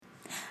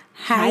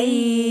Hi.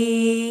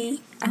 I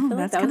Oh, feel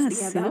that's like kind of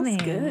that soothing.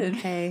 was good.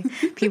 Okay.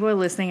 People are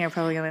listening are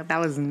probably going to, that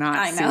was not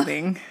I know.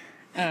 soothing.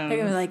 They're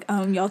gonna be like,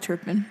 y'all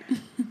tripping.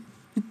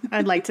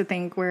 I'd like to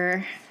think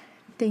we're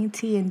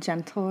dainty and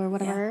gentle or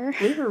whatever.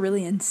 Yeah. We were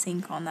really in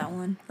sync on that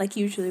one. Like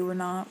usually we're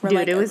not. We're Dude,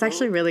 like, it was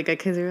actually really good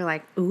because we were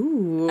like,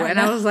 ooh. And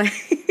I was like,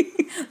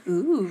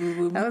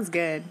 ooh. that was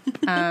good.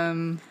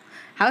 How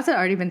has it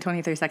already been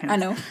 23 seconds? I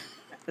know.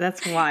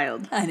 That's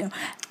wild. I know.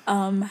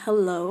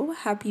 Hello.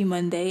 Happy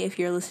Monday if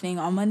you're listening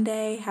on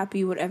Monday.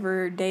 Happy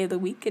whatever day of the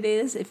week it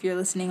is if you're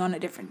listening on a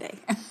different day.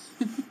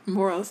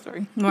 Moral of the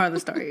story. Moral of the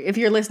story. If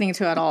you're listening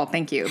to it at all,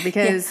 thank you.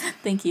 Because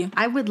thank you.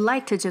 I would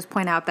like to just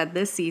point out that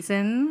this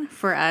season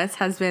for us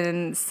has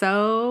been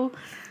so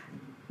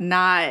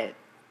not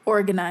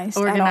organized,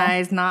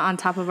 not on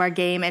top of our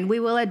game. And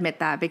we will admit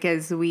that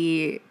because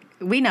we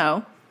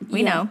know.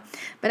 We know.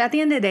 But at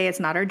the end of the day, it's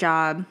not our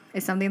job.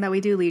 It's something that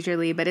we do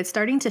leisurely, but it's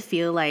starting to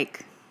feel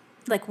like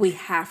we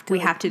have to. We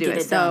have to do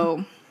it.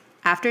 So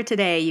after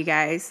today, you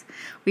guys,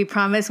 we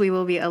promise we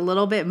will be a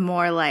little bit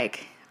more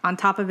like on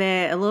top of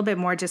it, a little bit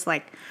more just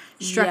like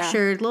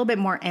structured, a little bit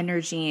more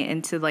energy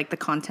into like the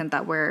content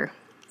that we're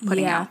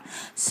putting out.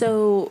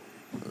 So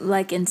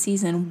like in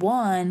season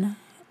 1,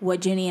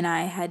 what Jenny and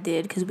I had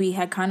did, because we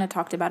had kind of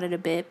talked about it a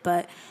bit,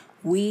 but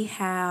we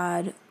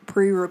had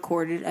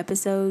pre-recorded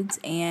episodes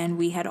and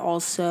we had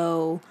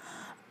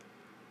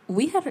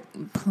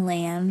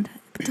planned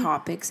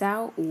topics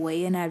out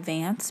way in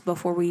advance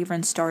before we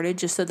even started,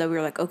 just so that we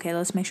were like, okay,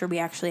 let's make sure we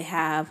actually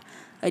have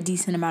a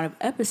decent amount of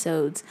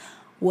episodes.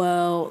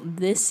 Well,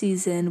 this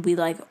season, we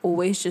like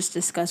always just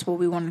discuss what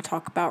we want to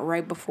talk about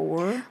right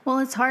before. Well,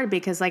 it's hard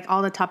because like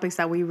all the topics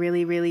that we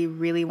really, really,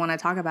 really want to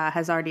talk about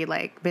has already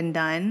like been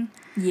done.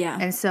 Yeah.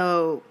 And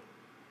so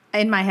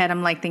in my head,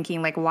 I'm like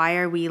thinking like, why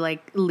are we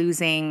like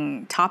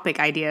losing topic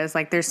ideas?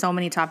 Like there's so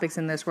many topics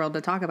in this world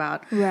to talk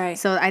about. Right.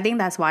 So I think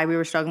that's why we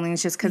were struggling.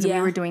 It's just because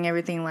we were doing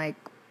everything like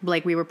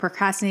we were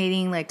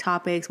procrastinating like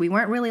topics. We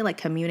weren't really like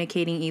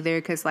communicating either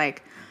because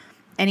like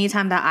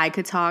anytime that I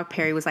could talk,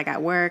 Perry was like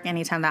at work.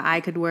 Anytime that I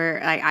could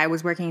work, like I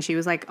was working, she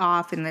was like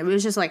off, and it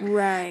was just like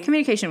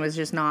communication was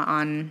just not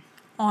on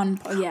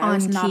key. Not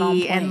on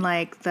point. And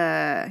like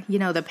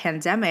the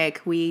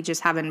pandemic, we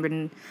just haven't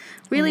been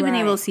been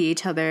able to see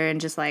each other, and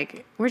just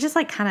like we're just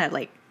like kind of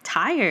like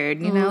tired,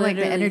 like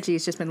the energy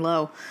has just been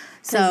low.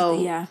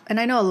 So and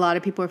I know a lot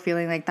of people are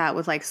feeling like that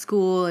with like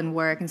school and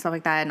work and stuff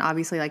like that, and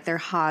obviously like their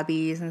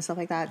hobbies and stuff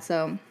like that.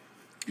 So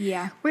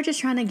we're just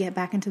trying to get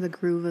back into the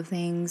groove of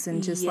things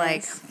and just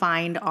like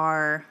find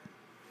our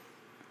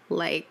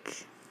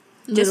like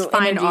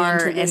find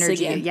our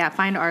energy. Yeah,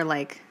 find our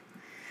like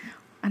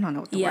I don't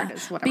know what the word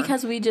is. Whatever.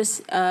 Because we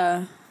just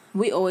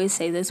we always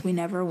say this. We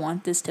never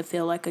want this to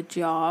feel like a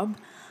job,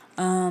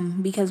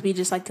 because we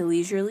just like to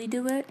leisurely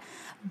do it.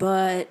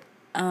 But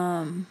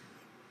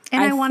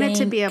and I want it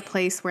to be a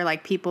place where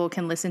like people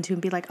can listen to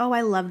and be like, oh,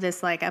 I love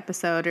this like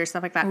episode or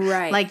stuff like that.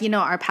 Right. Like,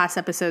 our past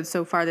episodes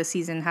so far this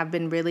season have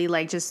been really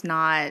like just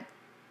not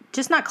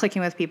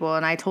clicking with people.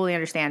 And I totally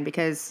understand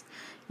because,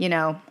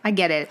 I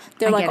get it.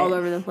 They're like all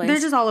over the place. They're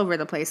just all over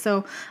the place.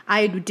 So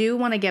I do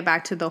want to get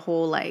back to the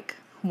whole like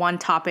one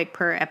topic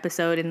per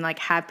episode and like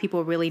have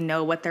people really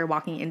know what they're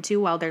walking into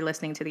while they're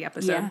listening to the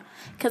episode. Yeah.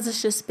 Because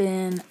it's just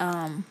been,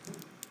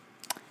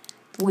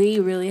 we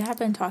really have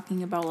been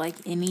talking about like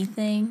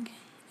anything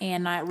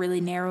and not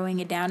really narrowing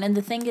it down. And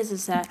the thing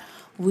is that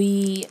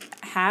we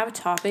have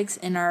topics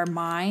in our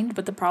mind,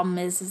 but the problem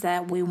is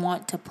that we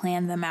want to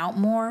plan them out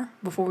more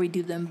before we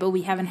do them, but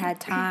we haven't had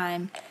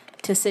time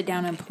to sit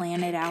down and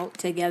plan it out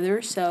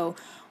together. So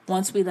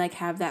once we like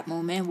have that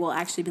moment, we'll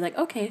actually be like,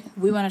 okay,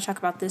 we want to talk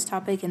about this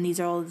topic and these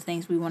are all the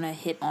things we want to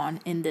hit on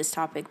in this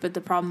topic. But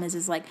the problem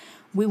is like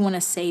we want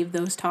to save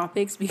those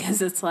topics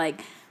because it's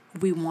like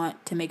we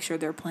want to make sure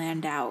they're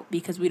planned out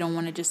because we don't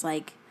want to just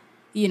like,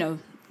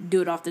 do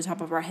it off the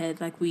top of our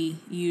head like we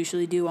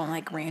usually do on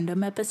like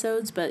random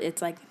episodes, but it's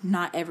like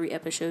not every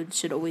episode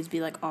should always be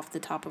like off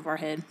the top of our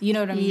head. You know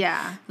what I mean?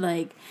 Yeah.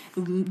 Like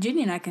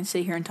Jenny and I can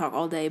sit here and talk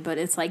all day, but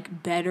it's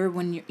like better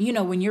when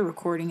when you're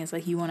recording, it's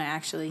like you want to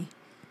actually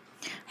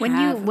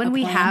when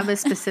we have a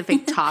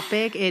specific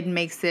topic, it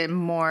makes it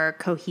more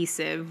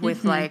cohesive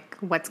with like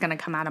what's going to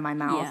come out of my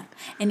mouth. Yeah.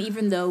 And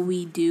even though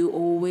we do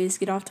always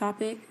get off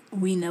topic,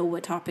 we know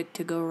what topic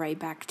to go right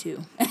back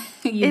to.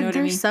 You know what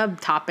I mean? There's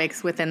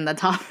subtopics within the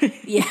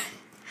topic. Yeah.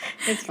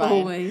 It's fine.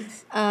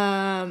 Always.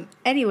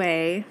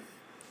 Anyway,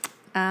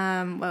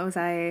 what was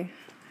I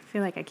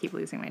feel like I keep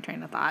losing my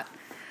train of thought.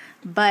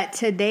 But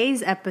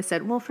today's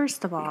episode, well,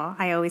 first of all,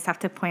 I always have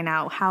to point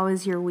out, how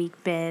has your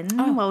week been?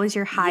 Oh, what was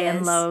your high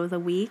and low of the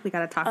week? We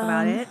got to talk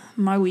about it.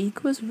 My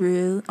week was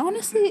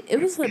honestly, it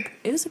was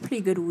a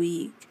pretty good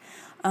week.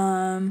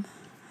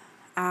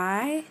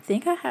 I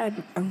think I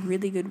had a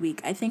really good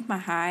week. I think my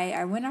high,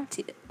 I went out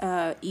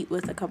to eat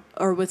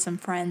with some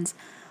friends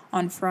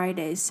on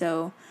Friday.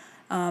 So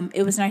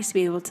it was nice to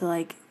be able to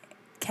like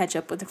catch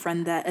up with a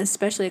friend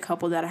especially a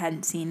couple that I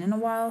hadn't seen in a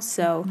while.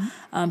 So,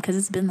 because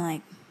it's been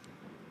like,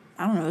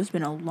 I don't know, it's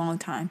been a long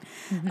time.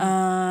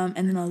 And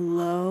then a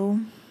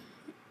low,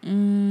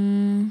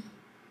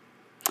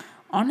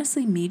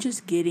 honestly, me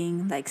just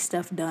getting, like,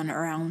 stuff done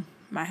around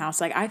my house.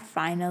 Like, I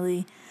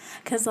finally,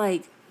 because,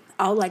 like,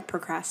 I'll, like,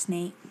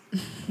 procrastinate,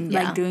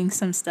 like, doing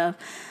some stuff.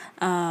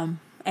 And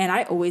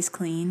I always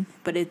clean,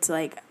 but it's,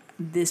 like,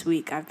 this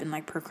week I've been,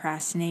 like,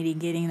 procrastinating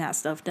getting that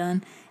stuff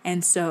done.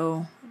 And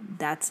so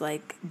that's,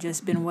 like,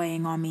 just been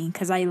weighing on me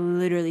because I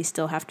literally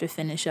still have to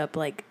finish up,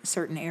 like,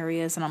 certain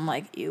areas. And I'm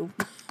like, ew.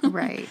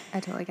 Right. I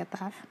totally get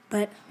that.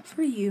 But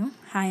for you,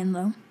 high and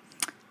low?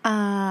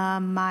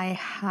 My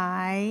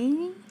high...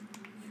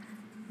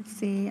 Let's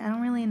see. I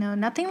don't really know.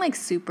 Nothing like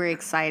super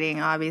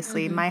exciting,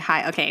 obviously. My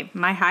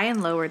high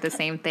and low are the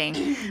same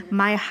thing.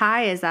 My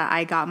high is that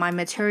I got my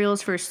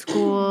materials for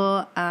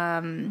school,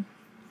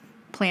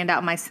 planned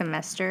out my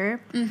semester.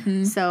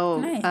 So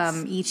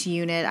Nice. each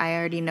unit, I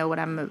already know what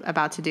I'm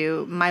about to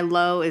do. My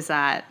low is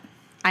that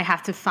I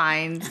have to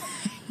find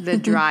the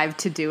drive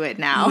to do it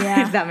now,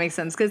 if that makes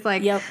sense. Because,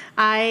 like,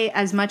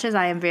 as much as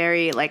I am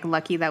very, like,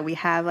 lucky that we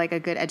have, like, a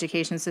good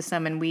education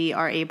system and we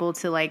are able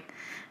to, like,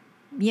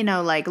 you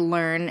know, like,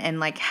 learn and,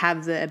 like,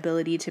 have the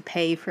ability to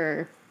pay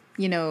for,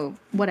 you know,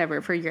 whatever,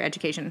 for your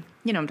education.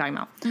 You know what I'm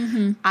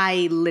talking about.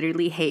 I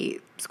literally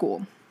hate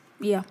school.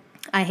 Yeah.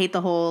 I hate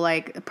the whole,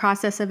 like,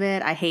 process of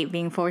it. I hate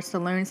being forced to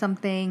learn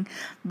something.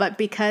 But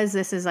because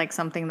this is, like,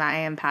 something that I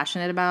am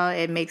passionate about,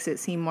 it makes it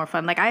seem more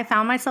fun. Like, I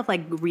found myself,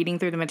 like, reading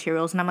through the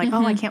materials, and I'm like,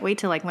 oh, I can't wait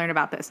to, like, learn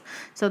about this.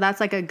 So that's,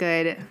 like, a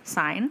good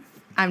sign.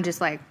 I'm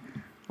just, like,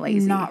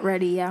 lazy. Not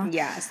ready,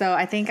 Yeah, so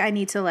I think I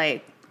need to,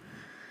 like...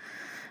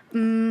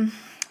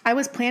 I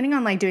was planning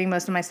on, like, doing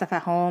most of my stuff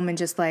at home and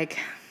just, like,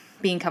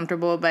 being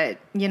comfortable. But,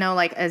 you know,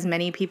 like, as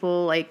many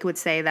people, like, would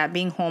say that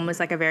being home is,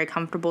 like, a very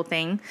comfortable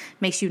thing.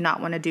 Makes you not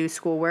want to do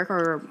schoolwork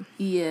or,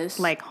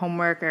 like,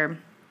 homework or,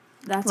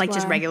 that's like, why.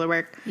 just regular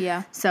work.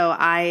 Yeah. So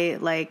I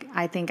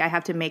think I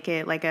have to make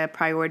it, like, a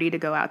priority to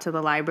go out to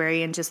the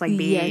library and just, like,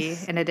 be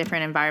in a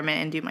different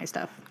environment and do my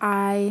stuff.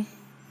 I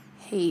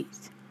hate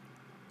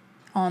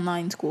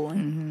online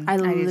schooling. I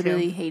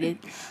literally hate it.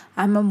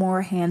 I'm a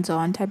more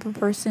hands-on type of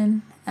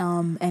person,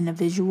 and a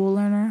visual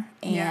learner,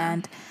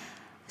 and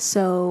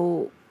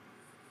so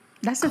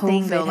that's the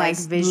thing though. Like,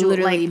 visual,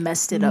 literally like,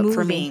 messed it up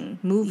for me.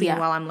 Moving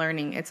while I'm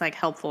learning, it's, like,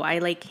 helpful. I,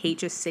 like, hate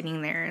just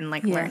sitting there and,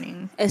 like,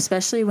 learning,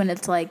 especially when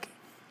it's like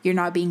you're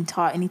not being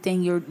taught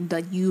anything. You're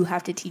like, you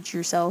have to teach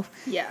yourself.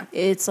 Yeah,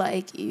 it's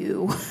like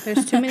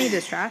there's too many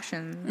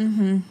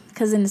distractions.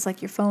 Because then it's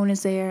like your phone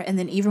is there, and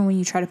then even when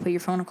you try to put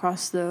your phone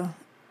across the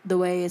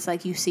way, it's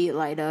like you see it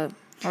light up.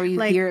 Or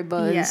you hear it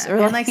buzz. Or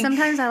and, like,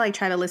 sometimes I, like,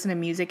 try to listen to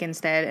music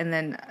instead, and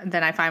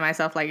then I find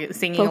myself, like,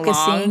 singing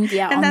along.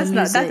 Yeah, and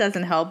that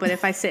doesn't help. But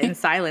if I sit in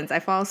silence, I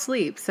fall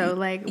asleep. So,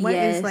 like, what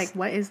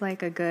is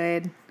a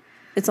good...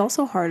 It's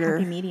also harder.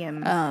 Happy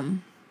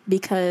medium.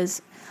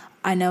 Because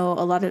I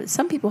know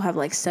some people have,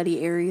 like,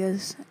 study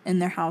areas in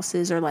their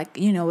houses or, like,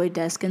 you know, a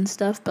desk and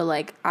stuff. But,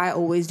 like, I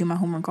always do my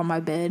homework on my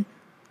bed.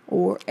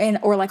 Or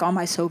like on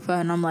my sofa,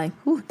 and I'm like,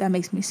 ooh, that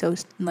makes me so,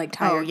 like,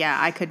 tired. Oh yeah,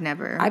 I could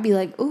never. I'd be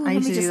like, ooh,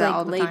 let me just,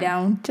 like, lay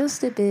down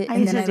just a bit,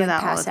 and then I, like,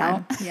 pass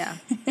out. Yeah,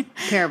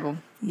 terrible.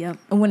 Yep.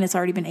 And when it's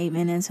already been 8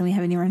 minutes and we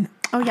haven't even.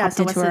 Oh yeah.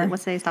 So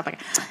what's today's topic?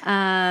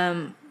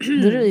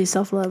 Literally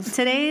self-love.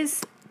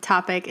 Today's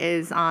topic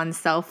is on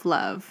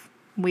self-love.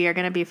 We are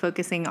going to be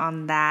focusing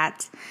on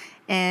that,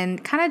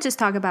 and kind of just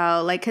talk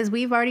about, like, because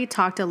we've already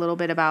talked a little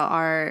bit about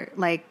our,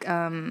 like,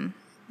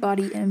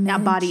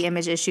 body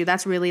image issue.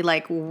 That's really,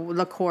 like,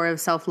 the core of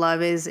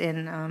self-love is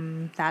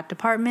in that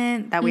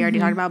department that we already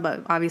talked about,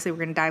 but obviously we're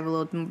going to dive a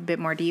little bit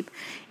more deep,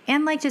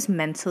 and, like, just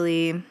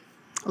mentally,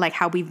 like,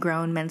 how we've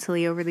grown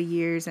mentally over the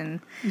years, and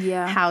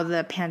how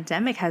the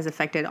pandemic has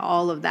affected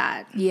all of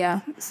that.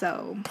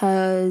 So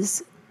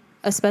because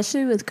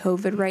especially with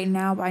COVID right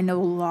now, I know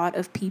a lot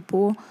of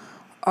people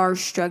are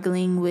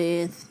struggling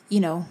with, you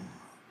know,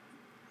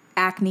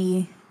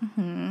 acne,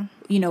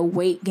 you know,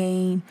 weight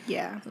gain,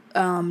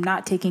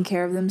 not taking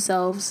care of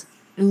themselves,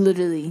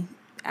 literally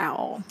at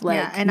all,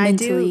 like, and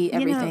mentally,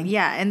 everything.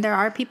 And there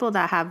are people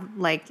that have,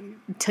 like,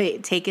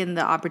 taken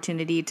the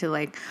opportunity to,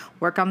 like,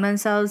 work on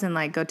themselves and,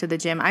 like, go to the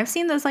gym. I've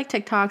seen those, like,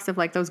 TikToks of,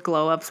 like, those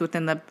glow ups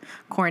within the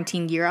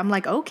quarantine year. I'm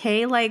like,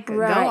 okay, like,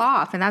 go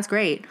off, and that's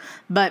great.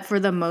 But for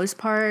the most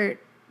part,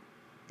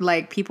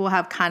 like, people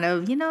have kind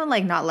of, you know,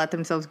 like, not let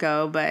themselves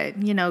go,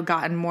 but, you know,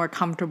 gotten more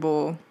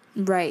comfortable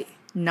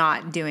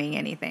not doing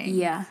anything.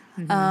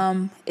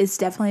 It's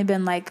definitely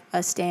been, like,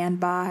 a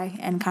standby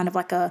and kind of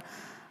like a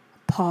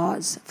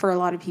pause for a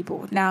lot of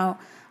people. Now,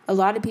 a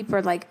lot of people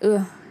are like,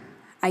 ugh,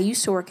 I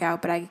used to work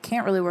out, but I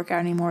can't really work out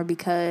anymore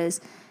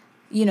because,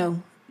 you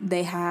know,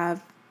 they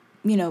have,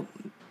 you know,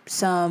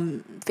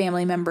 some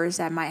family members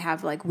that might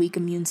have, like, weak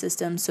immune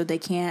systems, so they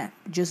can't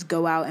just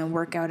go out and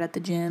work out at the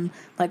gym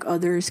like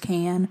others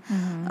can.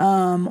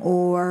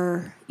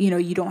 Or, you know,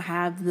 you don't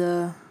have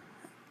the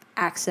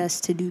access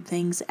to do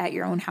things at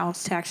your own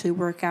house to actually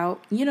work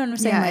out. You know what I'm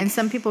saying? Yeah, like, and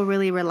some people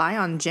really rely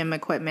on gym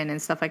equipment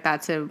and stuff like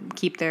that to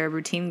keep their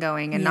routine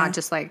going, and not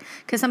just, like,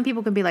 because some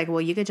people could be like,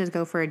 well, you could just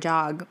go for a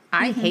jog.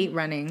 I hate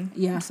running.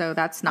 So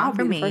that's not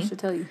for me. I'll be the first to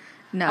tell you.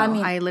 No,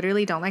 I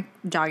literally don't like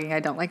jogging. I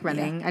don't like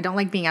running. I don't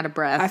like being out of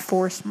breath. I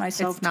force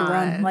myself to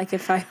run. Like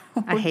if I...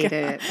 I hate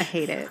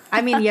it.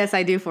 I mean, yes,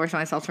 I do force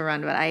myself to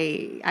run, but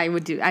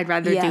I'd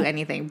rather do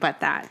anything but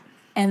that.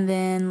 And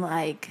then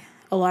like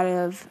a lot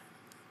of,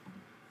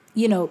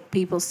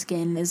 people's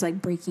skin is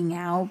like breaking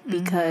out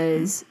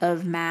because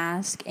of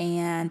mask,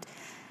 and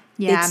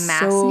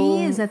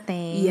maskne is a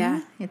thing.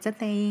 Yeah. It's a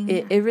thing.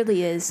 It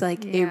really is.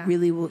 Like it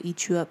really will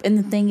eat you up. And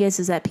the thing is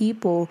that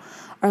people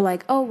are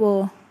like, oh,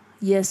 well,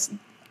 yes,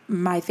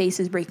 my face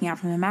is breaking out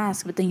from the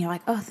mask, but then you're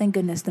like, oh, thank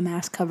goodness the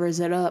mask covers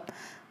it up.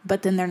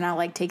 But then they're not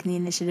like taking the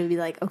initiative to be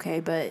like, okay,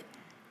 but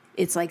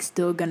it's like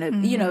still gonna,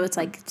 it's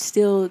like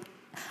still.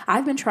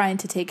 I've been trying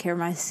to take care of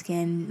my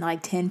skin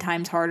like 10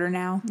 times harder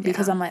now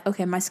because I'm like,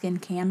 okay, my skin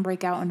can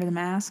break out under the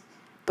mask,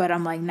 but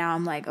I'm like, now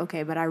I'm like,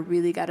 okay, but I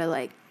really gotta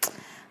like,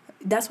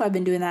 that's why I've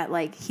been doing that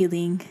like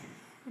healing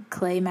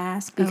clay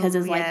mask because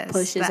like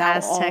pushes the out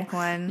Aztec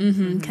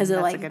one. Because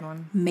it like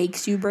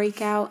makes you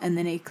break out and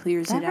then it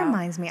clears it out. That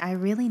reminds me, I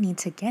really need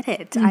to get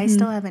it. I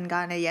still haven't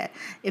gotten it yet.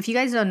 If you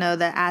guys don't know,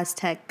 the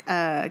Aztec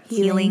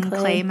healing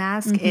clay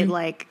mask, it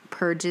like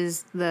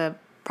purges the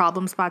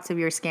problem spots of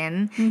your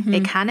skin.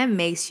 It kind of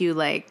makes you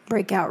like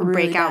break out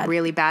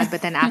really bad.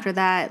 But then after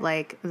that,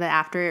 like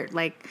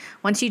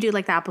once you do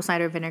like the apple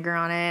cider vinegar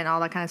on it and all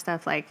that kind of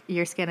stuff, like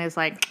your skin is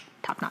like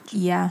top notch.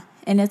 Yeah.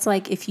 And it's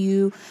like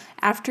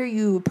after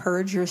you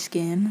purge your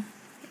skin,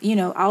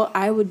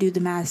 I would do the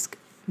mask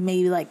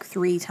maybe like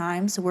 3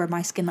 times where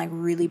my skin like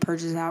really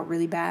purges out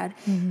really bad.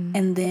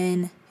 And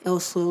then it'll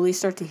slowly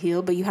start to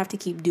heal, but you have to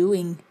keep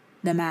doing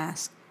the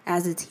mask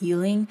as it's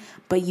healing,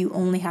 but you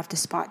only have to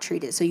spot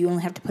treat it. So you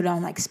only have to put it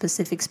on like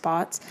specific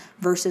spots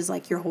versus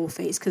like your whole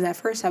face. Because at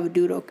first I would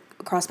do it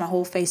across my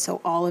whole face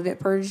so all of it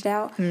purged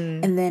out.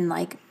 And then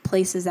like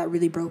places that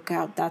really broke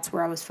out, that's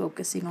where I was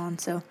focusing on.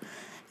 So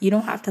you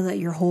don't have to let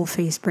your whole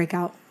face break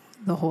out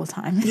the whole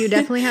time. You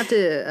definitely have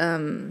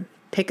to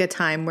pick a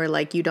time where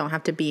like you don't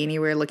have to be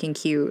anywhere looking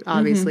cute.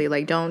 Obviously,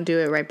 like don't do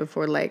it right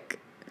before like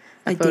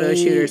a photo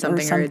shoot or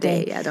something or a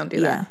date. Yeah, don't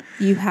do that.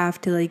 You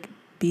have to like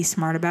be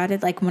smart about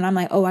it. Like when I'm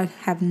like, oh, I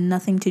have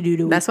nothing to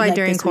do. That's why like,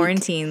 during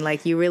quarantine,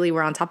 like you really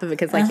were on top of it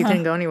because like you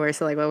couldn't go anywhere.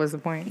 So like, what was the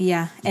point?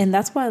 Yeah, and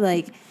that's why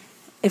like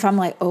if I'm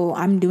like, oh,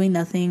 I'm doing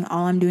nothing,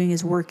 all I'm doing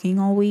is working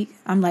all week,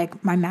 I'm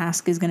like, my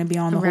mask is going to be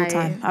on the whole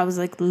time. I was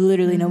like,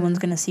 literally no one's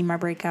going to see my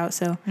breakout.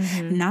 So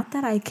not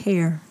that I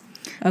care.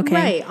 Okay.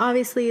 Right.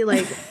 Obviously,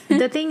 like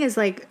the thing is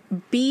like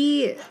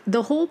the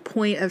whole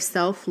point of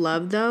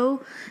self-love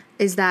though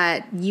is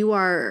that you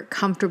are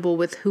comfortable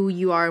with who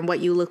you are and what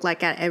you look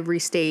like at every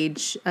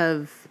stage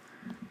of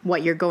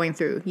what you're going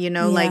through.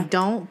 Like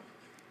don't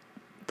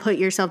put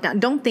yourself down.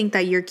 Don't think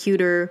that you're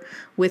cuter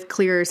with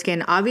clearer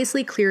skin.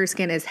 Obviously, clearer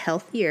skin is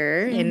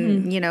healthier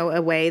in,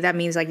 a way. That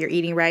means like you're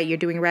eating right, you're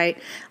doing right.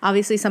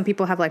 Obviously, some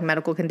people have like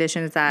medical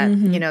conditions that,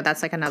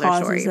 that's like another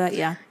story.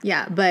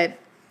 Yeah, but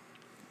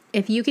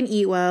if you can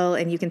eat well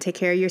and you can take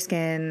care of your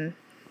skin,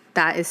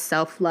 that is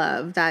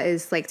self-love. That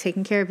is like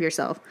taking care of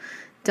yourself.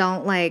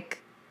 Don't like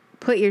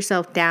put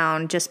yourself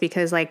down just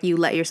because like you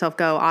let yourself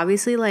go.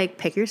 Obviously, like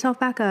pick yourself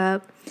back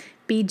up.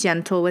 Be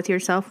gentle with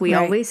yourself. We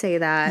always say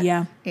that.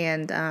 Yeah.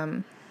 And,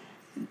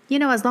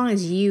 as long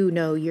as you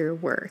know your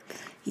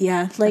worth.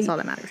 Yeah. Like, that's all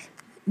that matters.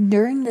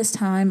 During this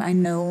time, I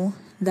know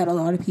that a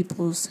lot of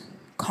people's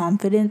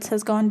confidence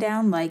has gone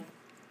down. Like,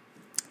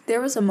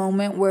 there was a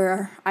moment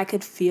where I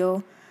could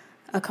feel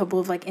a couple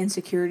of, like,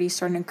 insecurities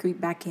starting to creep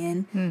back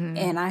in.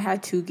 And I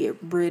had to get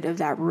rid of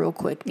that real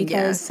quick.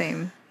 Because,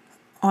 same.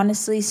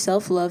 Honestly,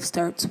 self-love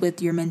starts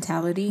with your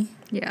mentality.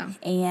 Yeah.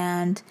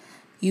 And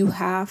you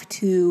have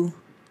to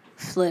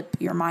flip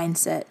your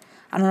mindset.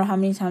 I don't know how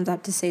many times I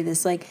have to say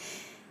this. Like,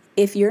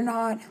 if you're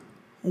not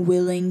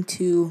willing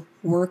to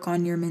work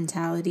on your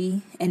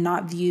mentality and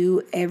not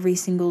view every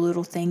single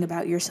little thing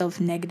about yourself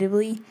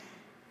negatively,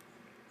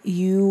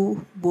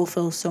 you will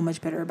feel so much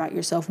better about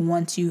yourself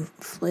once you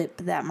flip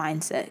that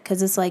mindset.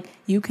 Because it's like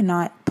you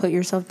cannot put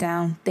yourself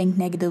down, think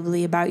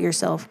negatively about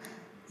yourself.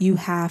 You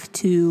have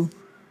to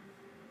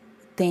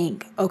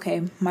think,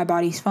 okay, my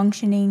body's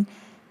functioning.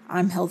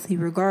 I'm healthy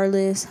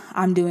regardless.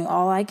 I'm doing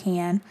all I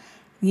can.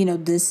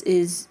 This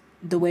is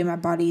the way my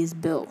body is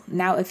built.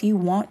 Now, if you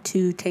want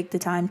to take the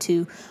time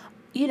to,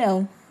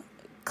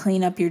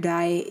 clean up your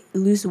diet,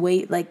 lose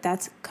weight, like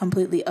that's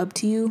completely up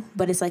to you.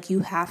 But it's like you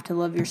have to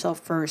love yourself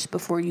first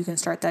before you can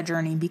start that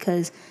journey,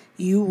 because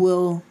you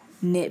will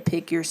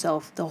nitpick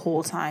yourself the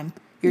whole time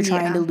you're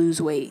trying to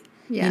lose weight.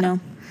 Yeah.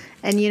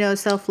 And,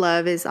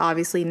 self-love is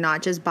obviously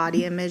not just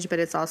body image, but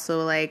it's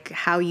also like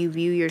how you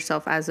view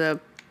yourself as a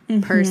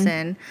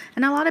person.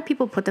 And a lot of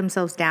people put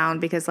themselves down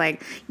because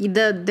like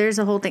there's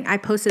a whole thing. I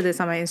posted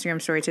this on my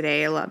Instagram story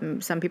today.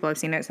 Some people have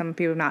seen it, some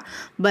people have not.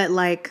 But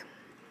like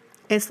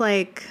it's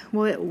like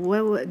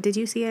what did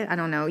you see it? I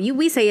don't know.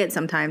 We say it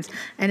sometimes,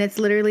 and it's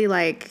literally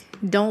like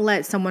don't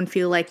let someone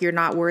feel like you're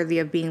not worthy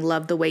of being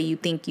loved the way you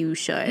think you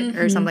should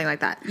or something like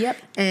that. Yep.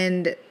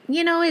 And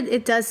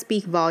it does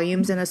speak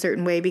volumes in a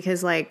certain way,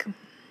 because like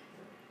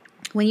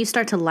when you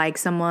start to like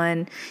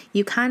someone,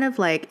 you kind of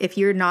like, if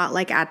you're not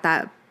like at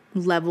that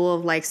level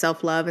of like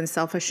self-love and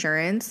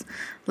self-assurance,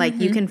 like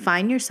you can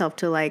find yourself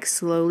to like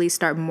slowly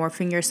start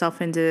morphing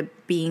yourself into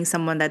being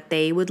someone that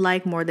they would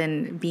like more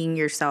than being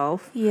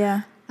yourself.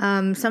 Yeah.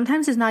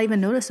 Sometimes it's not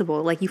even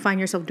noticeable. Like you find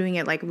yourself doing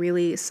it like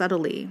really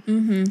subtly.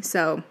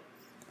 So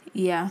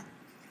yeah.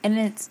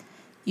 And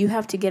you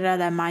have to get out of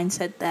that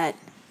mindset that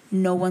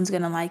no one's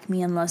going to like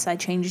me unless I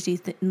change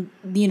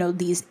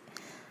these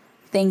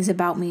things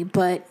about me.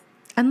 But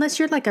unless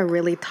you're like a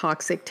really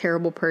toxic,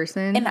 terrible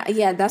person. And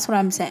yeah, that's what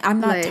I'm saying.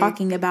 I'm not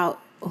talking about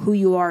who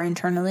you are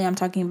internally. I'm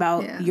talking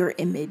about your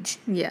image.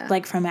 Yeah.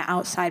 Like from an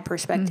outside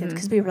perspective.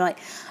 Because people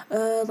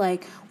are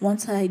like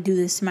once I do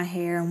this to my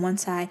hair and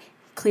once I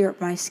clear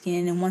up my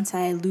skin and once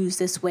I lose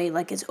this weight,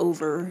 like it's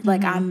over.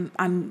 Like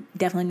I'm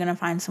definitely gonna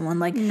find someone.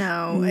 Like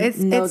no, that's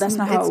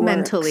not how it works. It's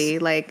mentally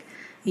like.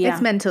 Yeah.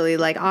 It's mentally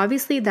like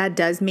obviously that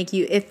does make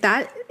you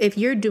if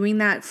you're doing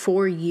that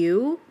for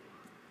you,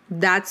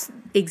 that's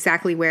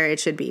exactly where it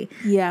should be.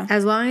 Yeah.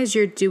 As long as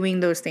you're doing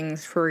those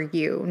things for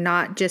you,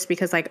 not just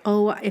because like,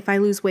 oh, if I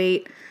lose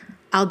weight,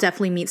 I'll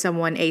definitely meet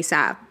someone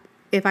ASAP.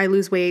 If I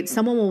lose weight,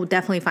 someone will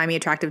definitely find me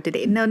attractive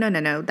today. No.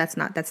 That's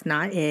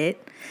not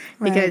it.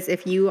 Right. Because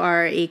if you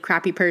are a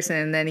crappy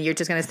person, then you're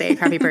just going to stay a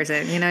crappy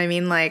person. You know what I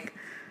mean? Like,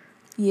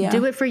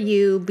 do it for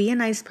you. Be a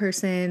nice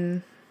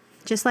person.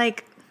 Just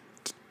like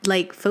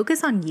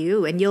focus on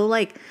you and you'll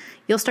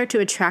start to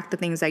attract the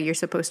things that you're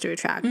supposed to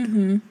attract.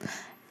 Mm-hmm.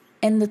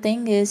 And the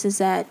thing is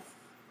that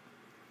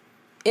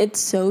it's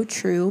so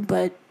true,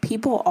 but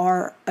people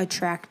are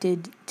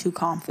attracted to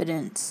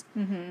confidence.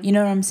 Mm-hmm. You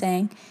know what I'm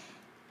saying?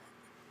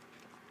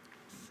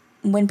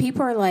 When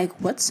people are like,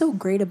 what's so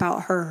great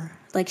about her?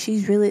 Like,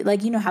 she's really,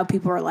 like, you know how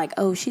people are like,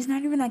 oh, she's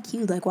not even that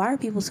cute. Like, why are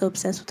people so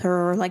obsessed with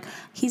her? Or, like,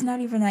 he's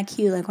not even that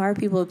cute. Like, why are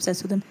people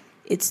obsessed with him?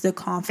 It's the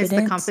confidence.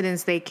 It's the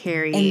confidence they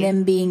carry. And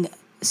them being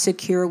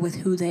secure with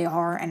who they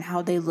are and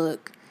how they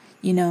look,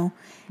 you know?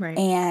 Right.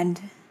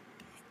 And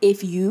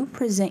if you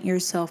present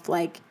yourself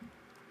like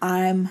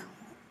I'm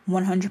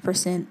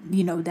 100%,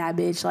 you know, that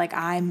bitch, like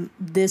I'm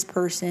this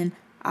person,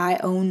 I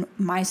own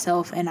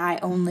myself and I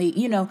only,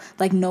 you know,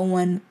 like no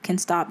one can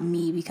stop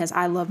me because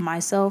I love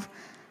myself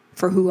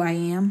for who I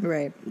am.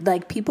 Right.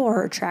 Like people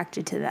are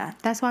attracted to that.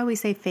 That's why we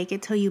say fake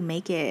it till you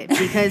make it.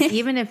 Because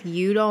even if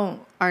you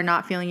are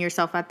not feeling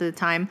yourself at the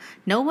time,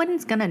 no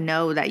one's going to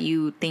know that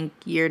you think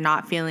you're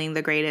not feeling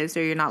the greatest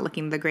or you're not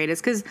looking the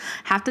greatest. Because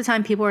half the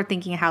time people are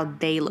thinking how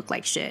they look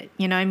like shit.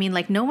 You know what I mean?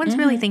 Like no one's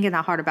really thinking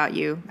that hard about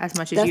you as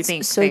much as you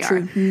think so they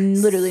true. are.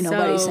 Literally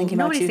nobody's thinking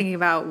about you. Nobody's thinking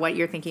about what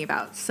you're thinking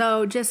about.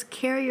 So just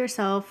carry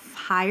yourself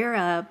higher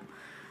up.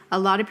 A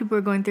lot of people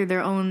are going through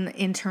their own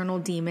internal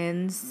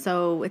demons,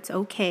 so it's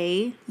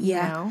okay.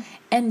 Yeah. You know?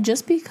 And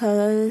just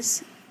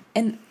because,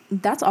 and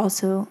that's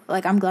also,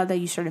 like, I'm glad that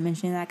you started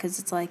mentioning that because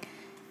it's like,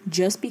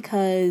 just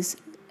because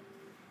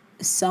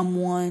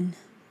someone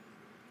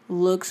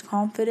looks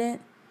confident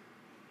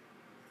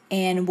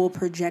and will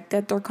project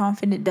that they're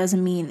confident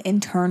doesn't mean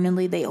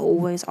internally they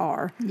always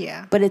are.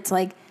 Yeah. But it's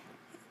like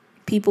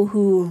people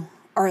who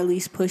are at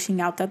least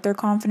pushing out that they're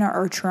confident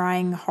are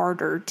trying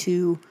harder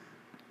to,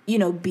 you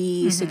know,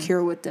 be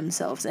secure with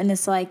themselves. And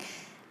it's like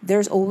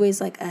there's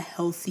always like a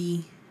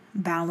healthy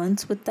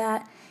balance with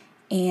that.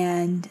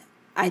 And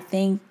I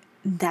think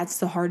that's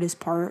the hardest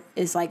part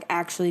is like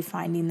actually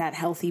finding that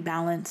healthy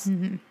balance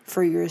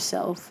for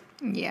yourself.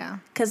 Yeah.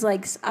 Because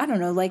like, I don't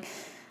know, like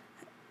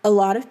a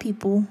lot of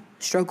people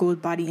struggle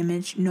with body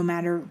image no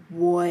matter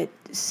what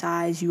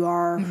size you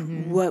are,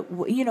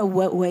 what you know,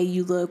 what way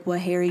you look, what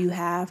hair you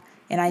have.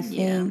 And I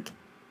think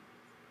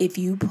if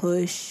you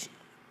push,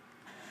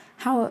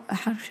 how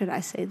should I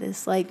say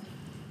this? Like,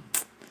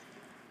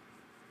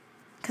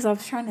 because I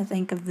was trying to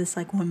think of this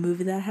like one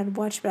movie that I had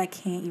watched, but I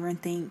can't even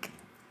think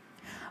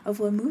of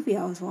what movie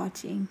I was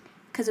watching.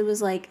 Because it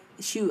was like,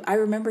 I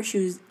remember she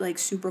was like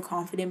super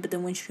confident, but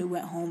then when she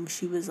went home,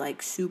 she was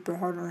like super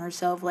hard on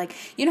herself. Like,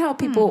 you know how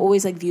people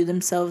always like view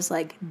themselves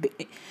like,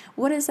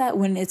 what is that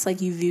when it's like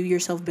you view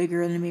yourself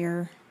bigger in the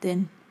mirror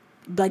than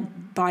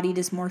like body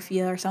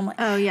dysmorphia or something?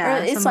 Oh yeah,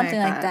 or it's something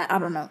like that. I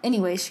don't know.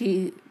 Anyway,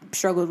 she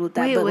struggled with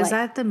that. Wait, but was like,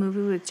 that the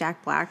movie with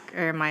Jack Black,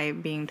 or am I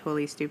being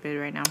totally stupid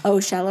right now? Oh,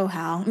 Shallow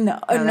Hal. No, no.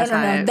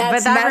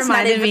 But that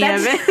reminded me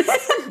of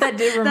it. That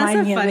did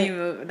remind me of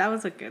it.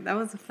 That's a funny movie. That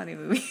was a funny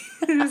movie.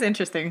 It was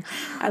interesting.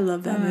 I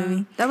love that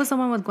movie. That was the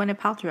one with Gwyneth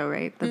Paltrow,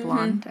 right? The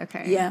blonde.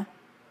 Okay. Yeah.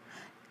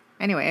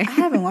 Anyway, I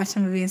haven't watched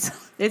the movie.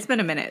 It's been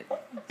a minute.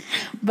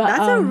 But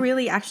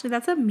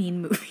that's a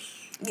mean movie.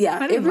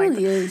 Yeah, it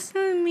really is.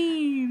 So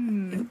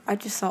mean. I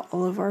just saw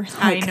all of our.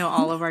 I know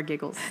all of our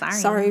giggles.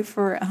 Sorry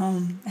for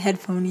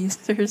headphone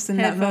users in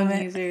that moment.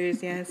 Headphone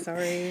users, yeah,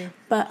 sorry.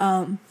 But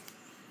I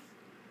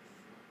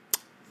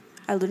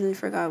literally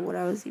forgot what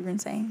I was even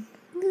saying.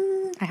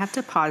 I have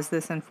to pause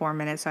this in 4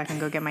 minutes so I can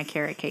go get my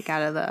carrot cake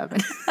out of the oven.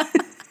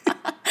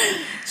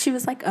 She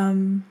was like,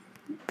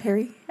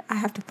 Perry, I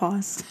have to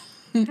pause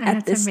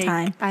at this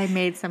time. I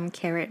made some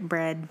carrot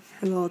bread.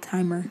 A little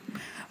timer.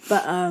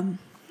 But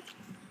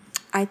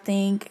I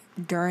think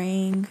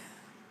during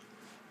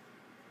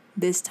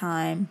this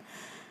time,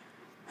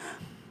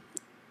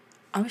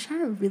 I was trying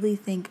to really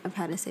think of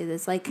how to say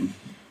this. Like,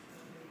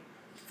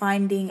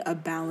 finding a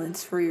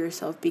balance for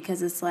yourself,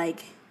 because it's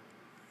like,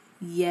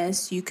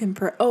 yes, you can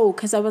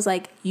because I was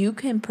like, you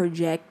can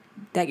project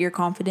that you're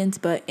confident,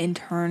 but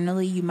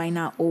internally you might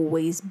not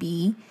always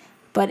be.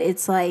 But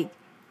it's like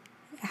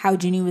how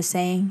Jenny was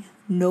saying,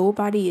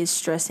 nobody is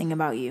stressing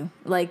about you.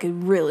 Like,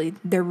 really,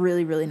 they're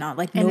really, really not.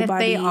 Like, and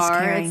nobody is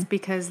caring. It's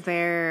because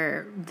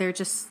they're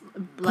just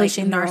like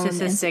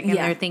narcissistic, and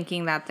they're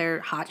thinking that they're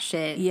hot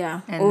shit.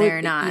 Yeah, and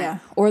they're not. Yeah,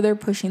 or they're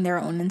pushing their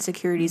own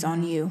insecurities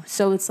on you.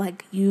 So it's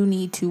like, you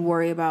need to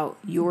worry about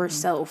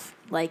yourself,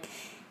 like,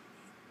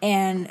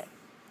 and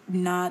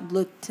not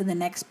look to the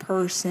next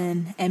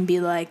person and be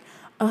like,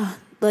 oh,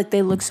 like,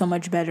 they look so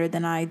much better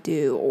than I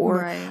do.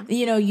 Or,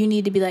 you know, you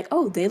need to be like,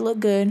 oh, they look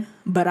good,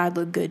 but I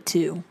look good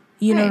too.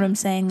 You know what I'm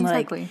saying?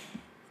 Exactly. Like,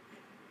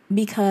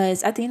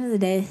 because at the end of the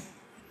day,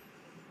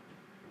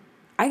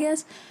 I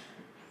guess,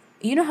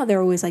 you know how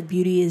they're always like,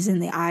 beauty is in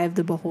the eye of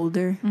the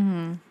beholder?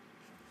 Mm-hmm.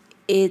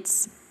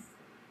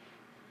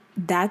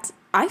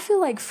 I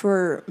feel like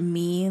for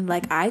me,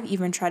 like, I've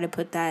even tried to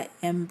put that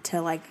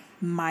into like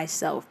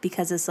myself,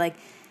 because it's like,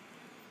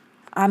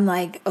 I'm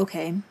like,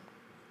 okay,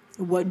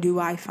 what do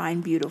I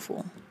find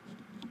beautiful?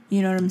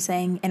 You know what I'm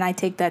saying? And I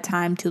take that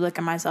time to look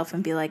at myself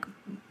and be like,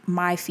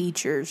 my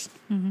features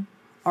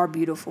are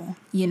beautiful,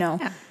 you know?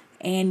 Yeah.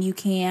 And you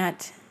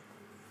can't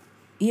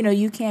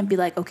be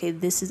like, okay,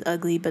 this is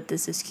ugly, but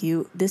this is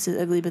cute. This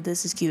is ugly, but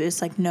this is cute.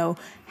 It's like, no,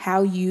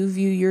 how you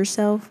view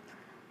yourself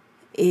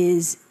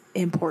is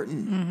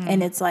important. Mm-hmm.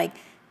 And it's like,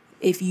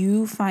 if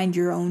you find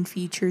your own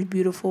features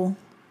beautiful,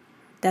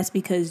 that's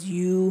because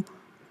you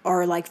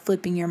are like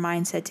flipping your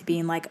mindset to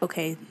being like,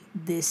 okay,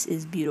 this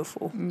is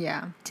beautiful.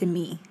 Yeah. To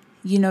me.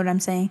 You know what I'm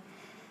saying?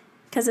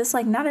 Because it's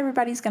like, not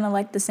everybody's going to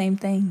like the same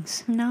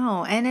things.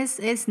 No. And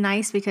it's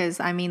nice because,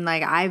 I mean,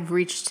 like, I've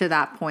reached to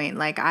that point.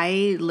 Like,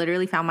 I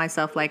literally found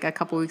myself, like, a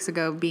couple weeks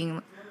ago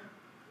being...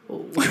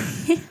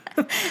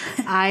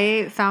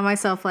 I found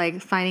myself,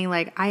 like, finding,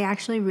 like, I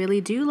actually really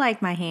do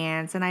like my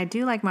hands, and I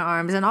do like my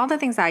arms, and all the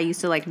things that I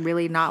used to, like,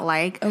 really not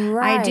like.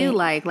 Right. I do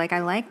like I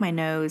like my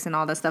nose and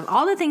all that stuff.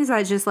 All the things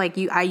that just, like,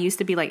 I used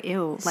to be like,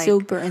 ew, like,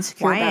 super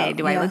insecure. Why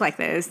do I look like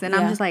this? And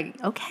I'm just like,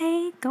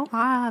 okay, go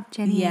off,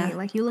 Jenny. Yeah.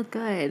 Like, you look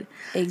good.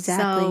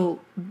 Exactly. So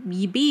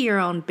you be your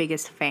own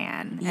biggest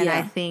fan. And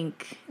I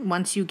think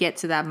once you get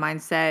to that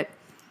mindset,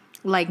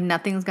 like,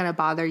 nothing's gonna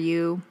bother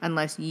you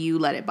unless you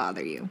let it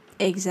bother you.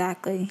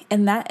 Exactly.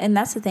 And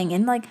that's the thing.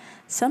 And, like,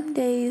 some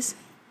days,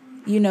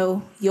 you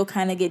know, you'll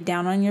kind of get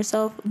down on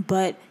yourself,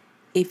 but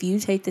if you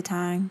take the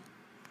time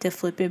to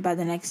flip it by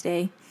the next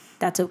day,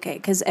 that's okay.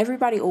 Because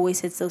everybody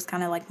always hits those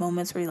kind of, like,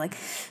 moments where you're like,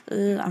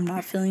 I'm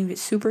not feeling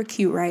super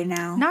cute right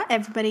now. Not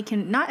everybody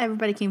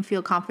can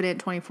feel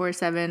confident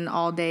 24/7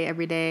 all day,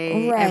 every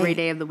day, every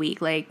day of the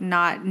week. Like,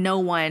 no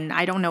one,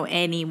 I don't know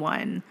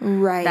anyone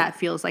that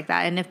feels like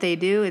that. And if they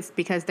do, it's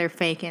because they're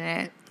faking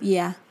it.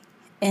 Yeah.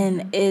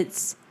 And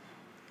it's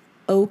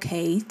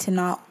okay to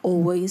not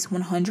always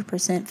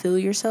 100% feel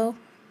yourself,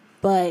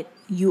 but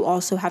you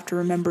also have to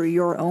remember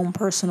your own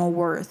personal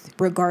worth,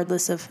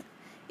 regardless of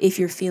if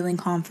you're feeling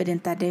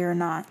confident that day or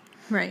not.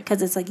 Right.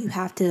 Because it's like, you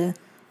have to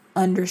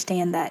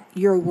understand that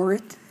your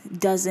worth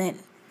doesn't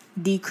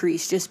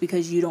decrease just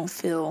because you don't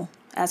feel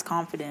as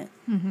confident.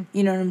 Mm-hmm.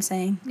 You know what I'm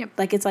saying? Yep.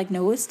 Like, it's like,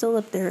 no, it's still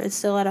up there. It's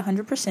still at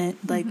 100%.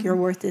 Like, your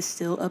worth is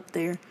still up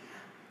there.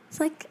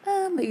 It's like,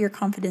 but your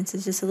confidence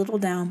is just a little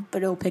down,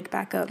 but it'll pick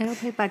back up. It'll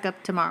pick back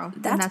up tomorrow.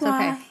 That's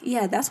why, okay.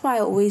 Yeah, that's why I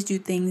always do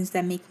things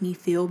that make me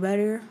feel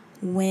better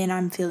when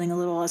I'm feeling a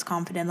little less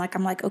confident. Like,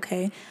 I'm like,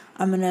 okay,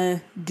 I'm going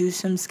to do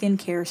some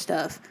skincare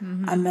stuff.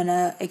 Mm-hmm. I'm going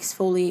to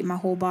exfoliate my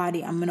whole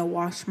body. I'm going to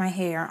wash my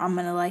hair. I'm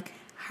going to, like,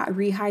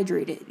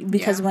 rehydrate it.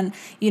 Because when,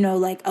 you know,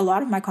 like, a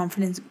lot of my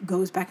confidence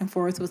goes back and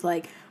forth with,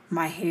 like,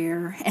 my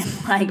hair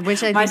and, like,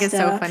 which I think is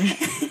so funny.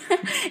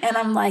 And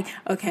I'm like,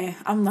 okay,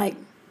 I'm going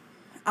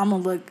to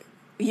look,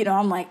 you know,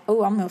 I'm like,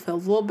 oh, I'm going to feel a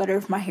little better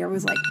if my hair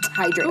was, like,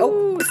 hydrated.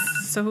 Oh,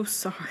 so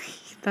sorry.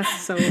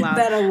 That's so loud.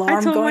 That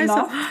alarm going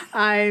off.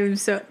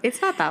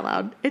 It's not that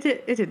loud. It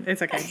didn't.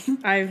 It's okay.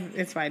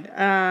 It's fine.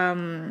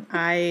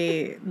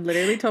 I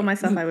literally told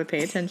myself I would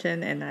pay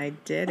attention, and I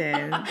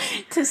didn't.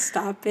 To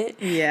stop it.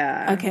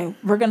 Yeah. Okay,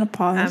 we're gonna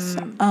pause.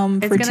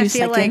 For 2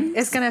 seconds.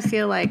 It's gonna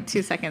feel like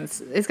 2 seconds.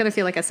 It's gonna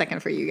feel like a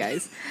second for you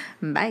guys.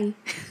 Bye.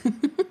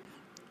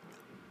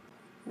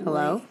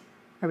 Hello.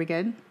 Are we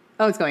good?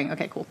 Oh, it's going.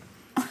 Okay, cool.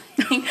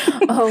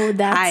 Oh,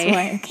 that's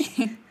why.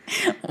 Okay.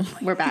 Oh,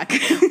 we're back.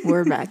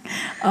 We're back.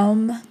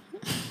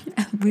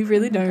 We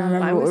really don't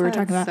remember what we were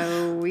talking about.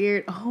 So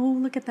weird. Oh,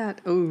 look at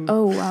that.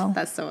 Oh, wow.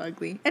 That's so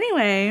ugly.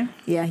 Anyway.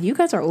 Yeah, you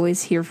guys are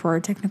always here for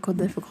our technical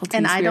difficulties.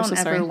 And I don't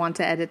ever want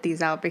to edit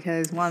these out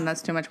because, one,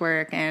 that's too much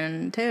work,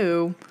 and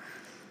two,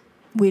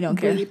 we don't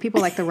care. People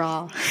like the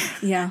raw.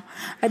 Yeah.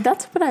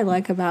 That's what I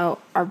like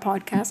about our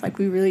podcast. Like,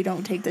 we really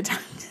don't take the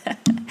time to...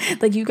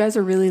 Like, you guys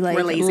are really, like,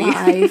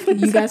 live.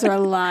 You guys are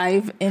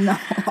alive in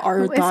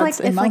our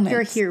thoughts and moments. Like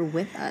you're here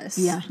with us.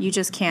 Yeah. You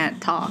just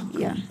can't talk.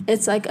 Yeah.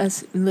 It's like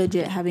us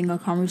legit having a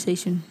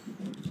conversation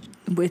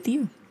with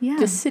you. Yeah.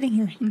 Just sitting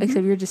here. Mm-hmm.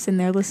 Except you're just sitting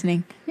there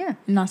listening. Yeah.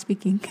 Not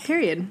speaking.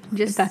 Period.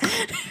 Just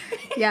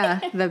yeah,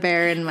 the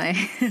bear in my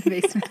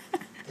basement.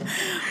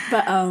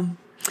 But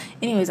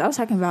anyways, I was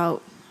talking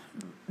about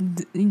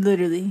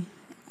literally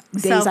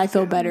days I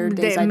feel better,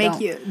 days I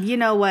don't. You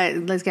know what?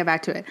 Let's get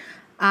back to it.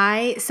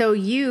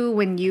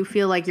 When you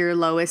feel like your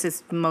lowest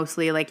is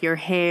mostly like your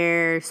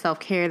hair,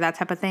 self-care, that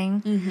type of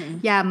thing. Mm-hmm.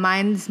 Yeah,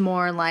 mine's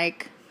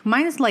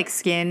like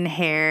skin,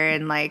 hair,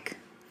 and like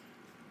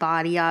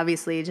body,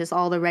 obviously, just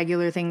all the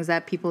regular things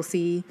that people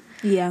see.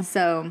 Yeah.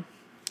 So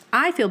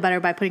I feel better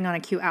by putting on a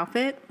cute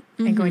outfit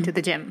and going to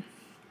the gym.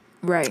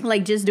 Right.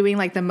 Like just doing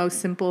like the most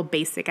simple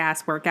basic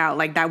ass workout.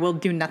 Like that will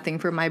do nothing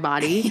for my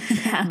body.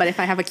 Yeah. But if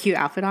I have a cute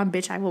outfit on,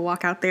 bitch, I will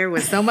walk out there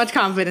with so much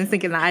confidence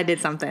thinking that I did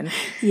something.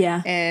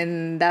 Yeah.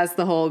 And that's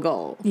the whole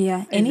goal.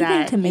 Yeah.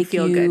 Anything to make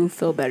you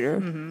feel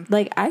better. Mm-hmm.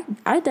 Like I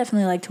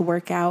definitely like to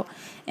work out,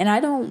 and I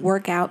don't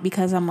work out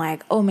because I'm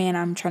like, oh man,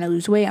 I'm trying to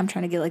lose weight. I'm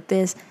trying to get like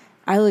this.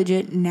 I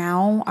legit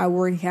now I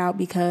work out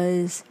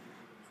because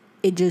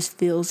it just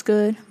feels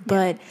good. Yeah.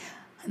 But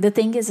the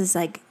thing is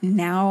like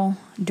now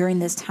during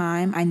this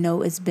time, I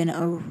know it's been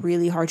a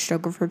really hard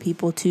struggle for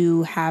people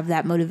to have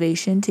that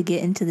motivation to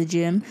get into the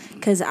gym,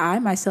 because I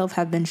myself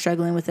have been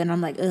struggling with it. And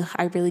I'm like, ugh,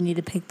 I really need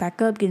to pick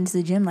back up, get into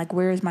the gym. Like,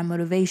 where is my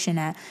motivation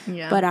at?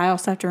 Yeah. But I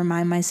also have to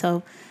remind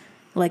myself,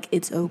 like,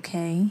 it's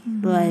okay.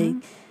 Mm-hmm.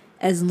 Like,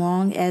 as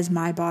long as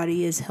my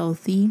body is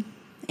healthy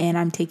and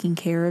I'm taking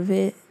care of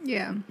it,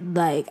 yeah,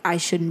 like, I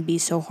shouldn't be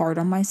so hard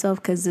on myself,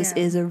 because this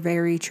is a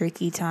very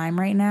tricky time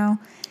right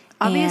now.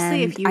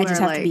 Obviously, if you I just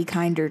have to be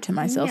kinder to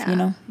myself, you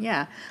know?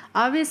 Yeah.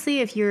 Obviously,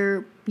 if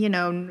you're,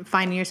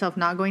 finding yourself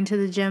not going to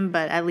the gym,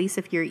 but at least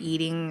if you're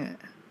eating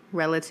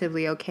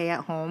relatively okay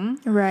at home.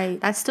 Right.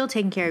 That's still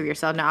taking care of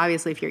yourself. Now,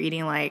 obviously, if you're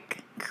eating like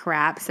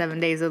crap 7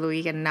 days of the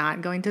week and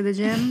not going to the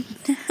gym.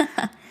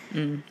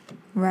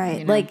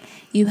 Right. Like,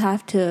 you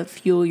have to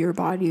fuel your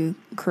body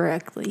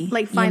correctly.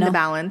 Like, find the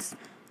balance.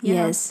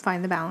 Yes.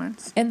 Find the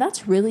balance. And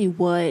that's really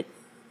what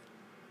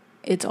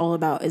it's all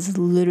about, is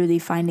literally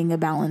finding a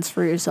balance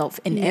for yourself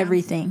in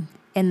everything.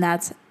 And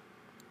that's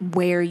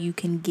where you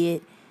can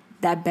get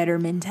that better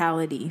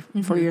mentality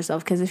for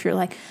yourself. Because if you're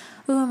like,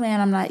 oh man,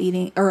 I'm not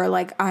eating, or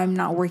like, I'm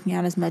not working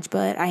out as much,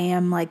 but I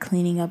am like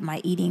cleaning up my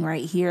eating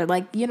right here.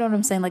 Like, you know what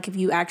I'm saying? Like, if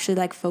you actually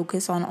like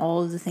focus on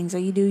all of the things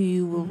that you do,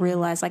 you will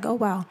realize like, oh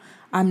wow,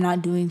 I'm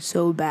not doing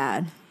so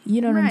bad. You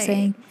know what I'm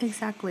saying?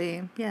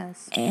 Exactly.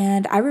 Yes.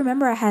 And I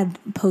remember I had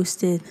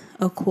posted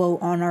a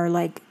quote on our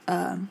like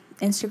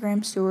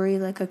Instagram story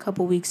like a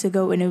couple weeks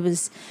ago, and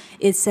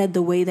it said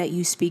the way that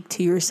you speak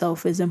to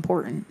yourself is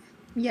important.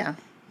 Yeah.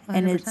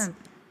 100%. And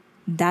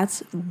that's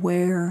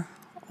where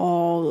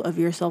all of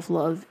your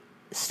self-love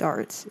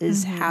starts,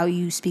 is how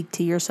you speak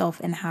to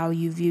yourself and how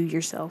you view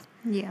yourself.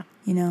 Yeah.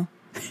 You know?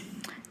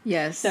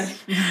 Yes. Sorry.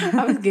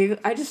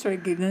 I just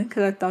started giggling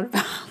because I thought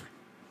about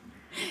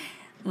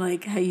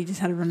like how you just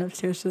had to run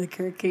upstairs to the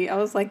carrot cake. I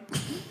was like,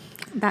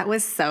 that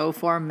was so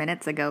 4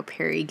 minutes ago,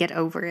 Perry. Get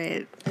over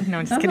it. No,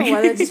 I'm just kidding. I don't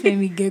know why that just made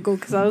me giggle,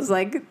 because I was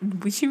like,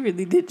 she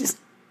really did just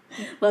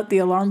let the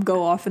alarm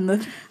go off in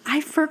the...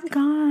 I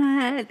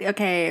forgot.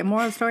 Okay,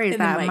 moral of the story is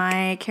that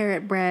my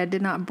carrot bread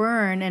did not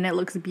burn, and it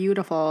looks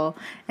beautiful.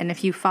 And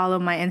if you follow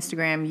my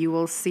Instagram, you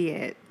will see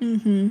it.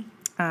 Mm-hmm.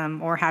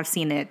 Or have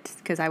seen it,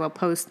 because I will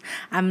post.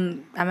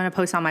 I'm going to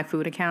post on my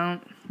food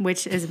account,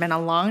 which has been a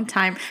long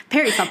time.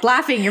 Perry, stop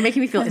laughing. You're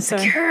making me feel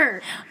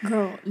insecure.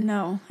 Girl,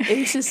 no.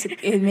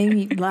 It made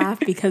me laugh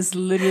because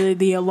literally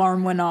the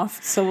alarm went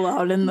off so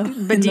loud in the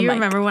But do you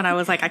remember when I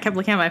was like, I kept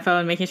looking at my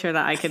phone, making sure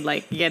that I could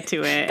like get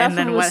to it. And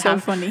then what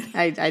happened? Funny.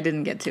 I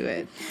didn't get to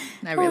it.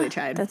 I really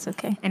tried. That's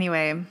okay.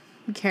 Anyway,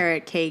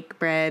 carrot cake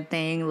bread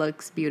thing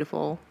looks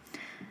beautiful.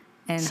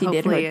 And she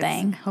did her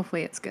thing.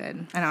 Hopefully it's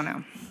good. I don't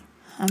know.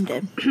 I'm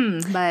dead.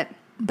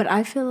 But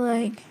I feel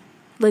like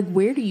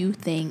where do you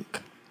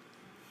think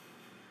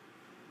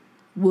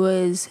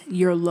was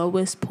your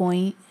lowest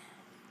point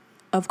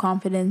of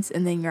confidence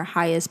and then your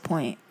highest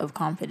point of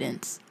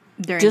confidence?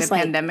 During the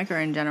pandemic or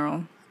in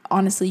general?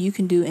 Honestly, you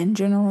can do in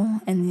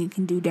general and you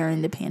can do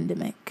during the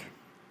pandemic.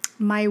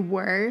 My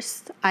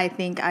worst, I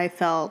think I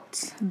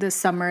felt the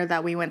summer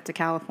that we went to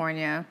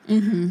California.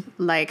 Mm-hmm.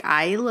 Like,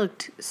 I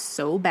looked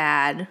so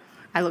bad.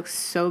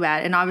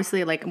 And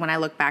obviously, like, when I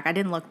look back, I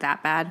didn't look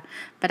that bad.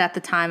 But at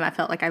the time, I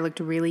felt like I looked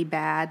really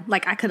bad.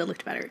 Like, I could have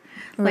looked better.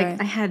 Right. Like,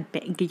 I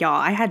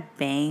had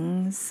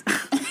bangs.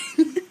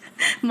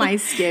 My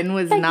skin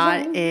was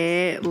not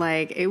it.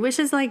 Like, it was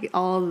just, like,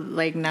 all,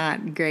 like,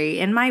 not great.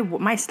 And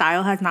my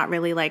style has not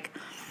really, like...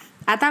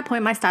 At that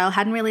point, my style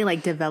hadn't really,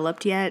 like,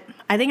 developed yet.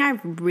 I think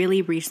I've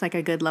really reached, like,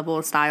 a good level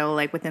of style,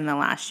 like, within the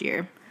last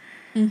year.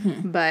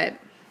 Mm-hmm. But,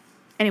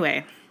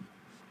 anyway...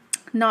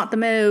 Not the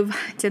move.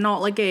 Did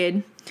not look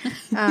good.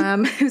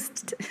 It was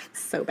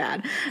so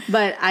bad.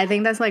 But I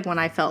think that's like when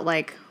I felt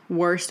like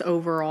worst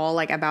overall,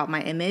 like about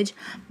my image.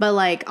 But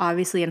like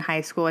obviously in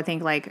high school, I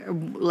think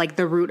like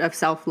the root of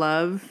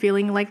self-love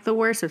feeling like the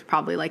worst was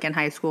probably like in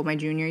high school, my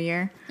junior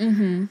year.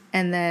 Mm-hmm.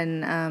 And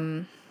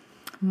then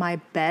my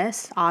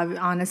best,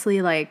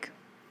 honestly, like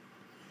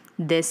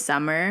this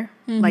summer,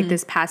 like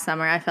this past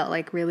summer, I felt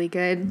like really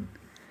good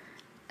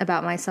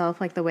about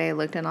myself, like the way I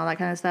looked and all that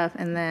kind of stuff.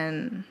 And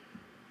then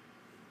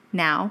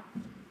now,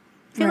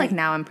 I feel like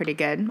now I'm pretty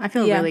good. I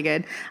feel really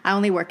good. I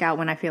only work out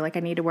when I feel like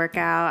I need to work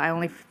out. I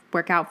only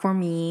work out for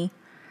me.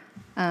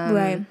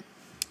 I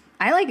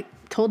like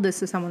told this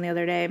to someone the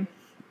other day.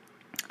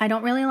 I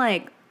don't really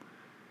like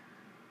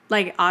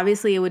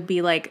obviously it would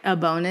be like a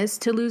bonus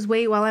to lose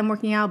weight while I'm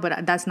working out,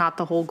 but that's not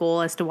the whole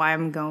goal as to why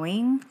I'm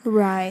going.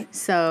 Right.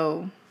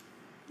 So,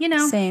 you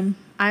know, same.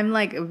 I'm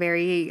like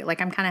very, like,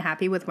 I'm kind of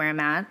happy with where I'm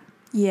at.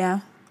 Yeah.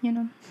 You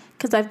know,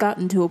 because I've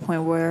gotten to a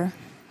point where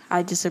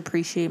I just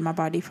appreciate my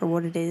body for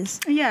what it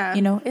is. Yeah.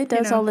 You know, it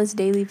does all its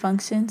daily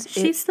functions.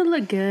 She still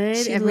look good.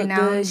 She look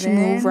good. She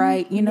move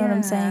right. You know what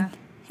I'm saying?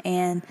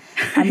 And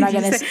I'm not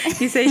going to...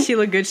 You say she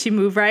look good, she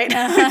move right? You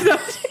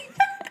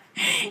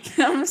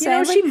know what I'm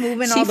saying? She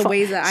moving all the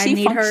ways that I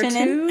need her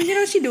to. You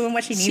know, she doing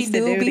what she needs to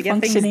do to get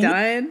things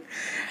done.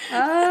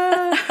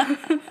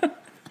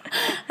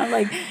 I'm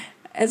like...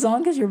 As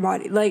long as your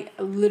body, like,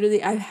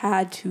 literally, I've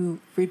had to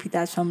repeat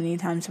that so many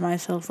times to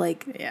myself,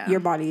 like, your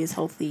body is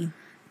healthy.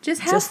 Just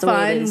have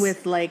fun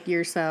with, like,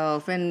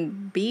 yourself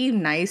and be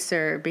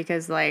nicer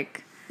because,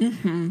 like,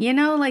 you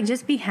know, like,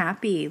 just be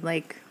happy.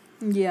 Like,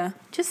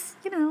 just,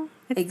 you know.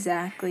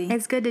 Exactly.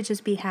 It's good to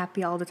just be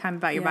happy all the time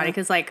about your body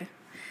because, like,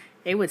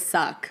 it would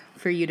suck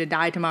for you to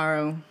die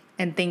tomorrow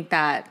and think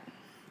that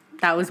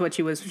was what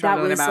she was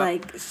struggling about.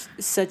 That was,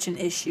 like, such an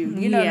issue.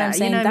 You know what I'm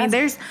saying? You know what I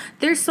mean?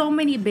 There's so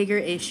many bigger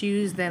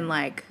issues than,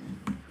 like,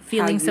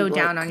 feeling so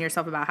down on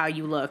yourself about how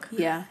you look.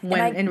 Yeah.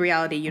 When in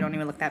reality, you don't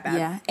even look that bad.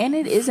 Yeah. And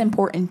it is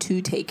important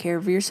to take care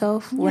of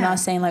yourself. We're not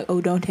saying, like,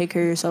 oh, don't take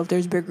care of yourself.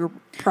 There's bigger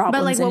problems.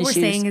 But, like, what we're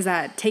saying is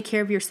that take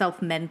care of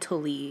yourself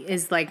mentally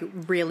is, like,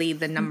 really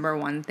the number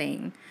one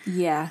thing.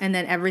 Yeah. And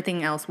then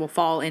everything else will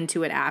fall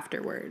into it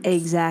afterwards.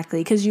 Exactly.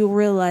 Because you'll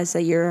realize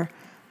that you're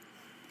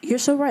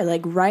so right.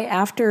 Like, right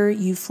after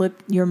you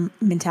flip your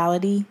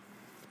mentality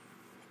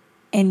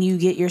and you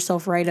get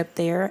yourself right up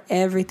there,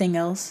 everything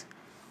else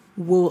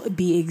will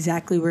be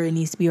exactly where it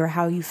needs to be or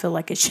how you feel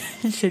like it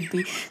should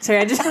be. Sorry,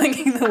 I just like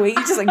the way you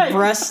just, like,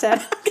 brushed that.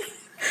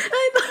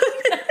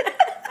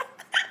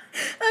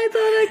 I thought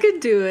I could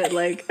do it.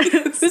 Like, I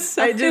just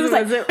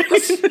wasn't.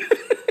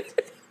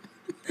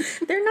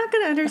 They're not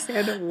going to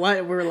understand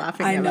what we're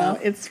laughing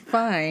about. It's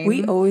fine.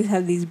 We always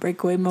have these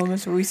breakaway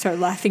moments where we start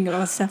laughing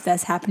about stuff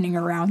that's happening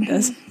around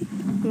us.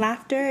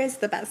 Laughter is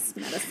the best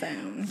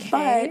medicine.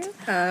 Okay?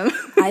 But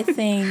I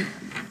think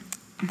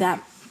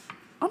that,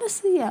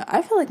 honestly,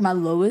 I feel like my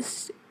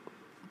lowest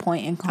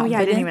point in confidence... Oh,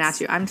 yeah, I didn't even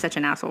ask you. I'm such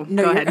an asshole.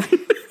 No, Go ahead.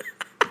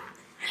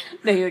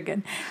 No, you're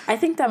good. I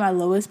think that my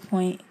lowest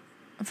point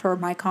for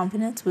my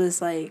confidence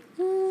was, like,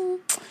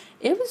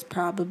 it was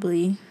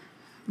probably...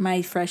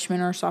 my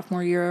freshman or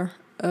sophomore year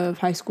of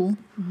high school,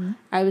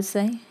 I would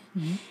say.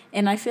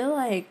 And I feel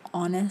like,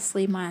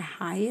 honestly, my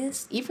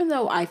highest, even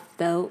though I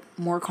felt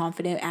more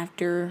confident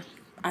after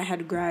I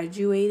had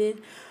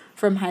graduated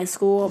from high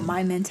school,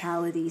 my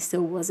mentality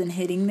still wasn't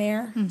hitting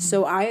there.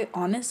 So I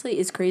honestly,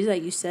 it's crazy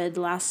that you said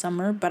last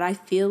summer, but I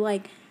feel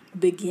like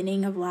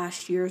beginning of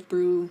last year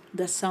through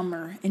the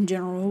summer in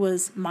general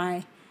was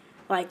my,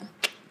 like,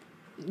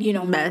 you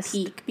know, my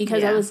peak.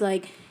 Because I was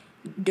like,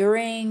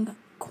 during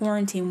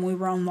quarantine, when we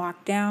were on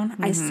lockdown,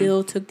 I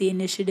still took the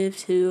initiative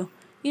to,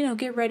 you know,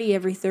 get ready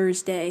every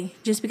Thursday,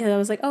 just because I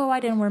was like, oh, I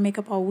didn't wear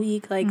makeup all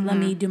week, like, let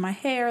me do my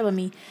hair, let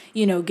me,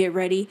 you know, get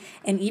ready.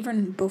 And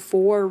even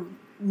before,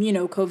 you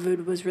know,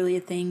 COVID was really a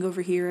thing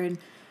over here, and,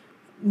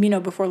 you know,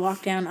 before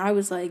lockdown, I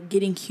was, like,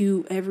 getting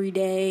cute every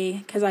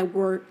day, because I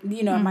worked,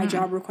 you know, my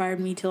job required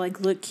me to, like,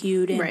 look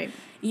cute, and,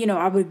 you know,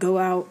 I would go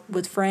out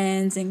with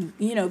friends and,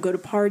 you know, go to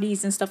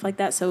parties and stuff like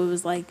that. So it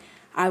was like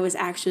I was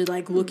actually,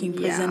 like, looking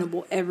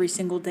presentable every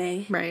single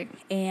day. Right.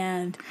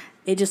 And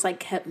it just, like,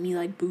 kept me,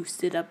 like,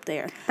 boosted up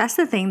there. That's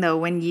the thing, though.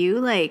 When you,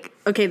 like...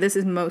 Okay, this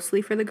is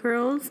mostly for the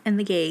girls and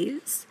the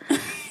gays.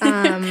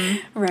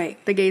 Right.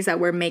 The gays that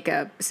wear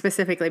makeup,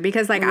 specifically.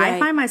 Because, like, I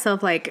find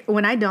myself, like...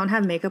 When I don't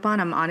have makeup on,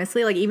 I'm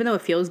honestly... Like, even though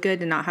it feels good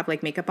to not have,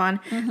 like, makeup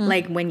on...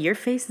 Like, when your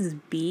face is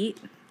beat...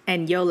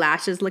 And your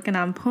lashes looking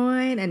on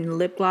point... And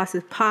lip gloss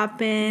is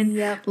popping...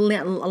 Yep.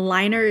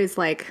 Liner is,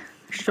 like,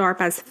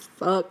 sharp as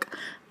fuck...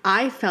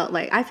 I feel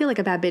like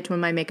a bad bitch when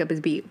my makeup is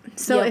beat.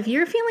 So if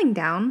you're feeling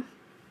down,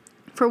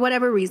 for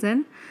whatever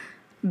reason,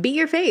 beat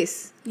your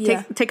face.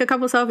 Yeah. Take a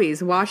couple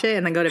selfies, wash it,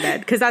 and then go to bed.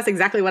 Because that's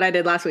exactly what I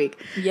did last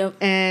week. Yep.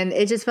 And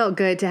it just felt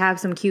good to have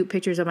some cute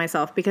pictures of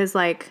myself. Because,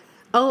 like,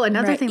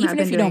 another thing that I've been doing. Even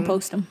if you don't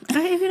post them.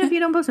 Even if you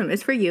don't post them.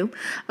 It's for you.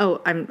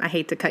 Oh, I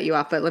hate to cut you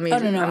off, but let me... Oh,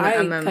 no,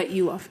 I cut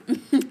you off.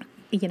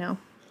 You know.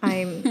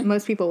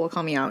 Most people will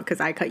call me out because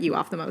I cut you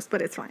off the most,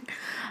 but it's fine.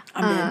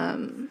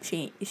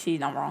 She's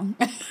not wrong.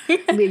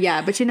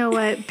 But you know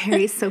what?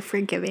 Perry's so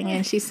forgiving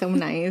and she's so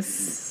nice,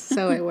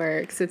 so it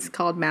works. It's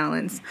called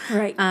balance,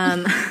 right?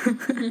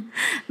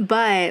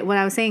 But what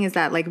I was saying is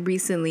that, like,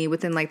 recently,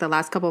 within, like, the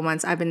last couple of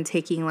months, I've been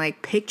taking,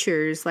 like,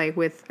 pictures, like,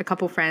 with a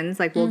couple friends.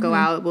 Like, we'll go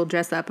out, we'll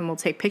dress up, and we'll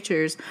take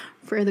pictures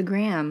for the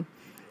gram.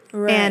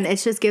 Right. And it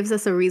just gives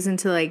us a reason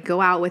to like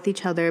go out with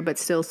each other, but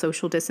still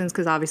social distance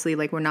because obviously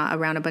like we're not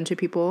around a bunch of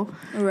people.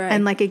 Right.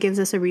 And like it gives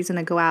us a reason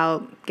to go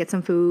out, get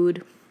some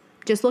food,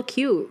 just look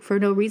cute for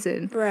no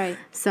reason. Right.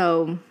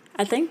 So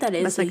I think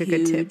that's like a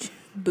good tip.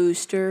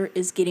 Booster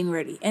is getting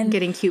ready and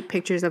getting cute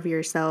pictures of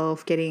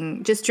yourself,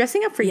 just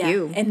dressing up for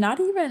you. And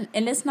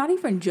it's not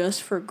even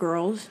just for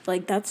girls.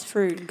 Like that's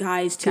for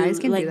guys too. Guys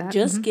can like do that.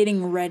 Just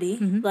getting ready.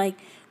 Like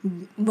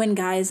when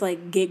guys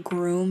like get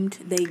groomed,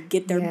 they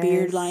get their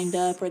beard lined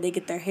up or they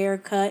get their hair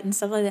cut and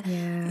stuff like that.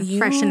 Yeah.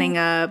 Freshening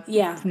up.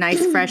 Yeah.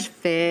 Nice fresh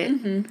fit.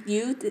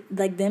 You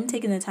like them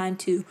taking the time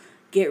to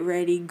get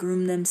ready,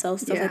 groom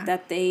themselves, stuff like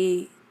that.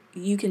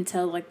 You can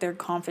tell like their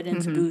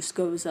confidence boost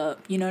goes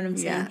up. You know what I'm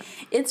saying? Yeah.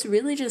 It's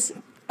really just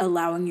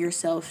allowing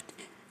yourself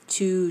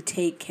to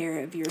take care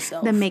of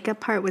yourself. The makeup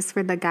part was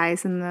for the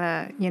guys and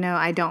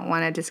I don't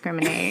want to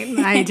discriminate.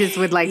 I just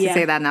would like to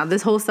say that now.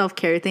 This whole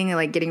self-care thing and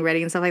like getting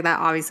ready and stuff like that,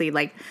 obviously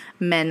like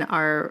men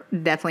are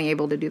definitely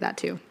able to do that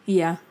too.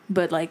 Yeah,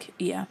 but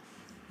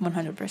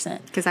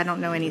 100%. Because I don't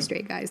know any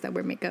straight guys that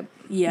wear makeup.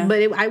 Yeah.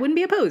 But I wouldn't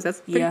be opposed.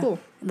 That's pretty cool.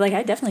 Like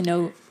I definitely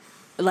know.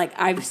 Like,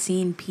 I've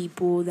seen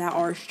people that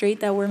are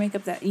straight that wear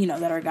makeup that,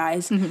 that are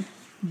guys,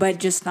 but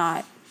just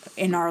not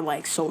in our,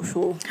 like,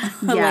 social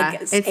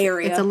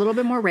area. It's a little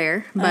bit more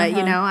rare, but,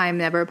 I'm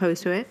never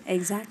opposed to it.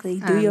 Exactly.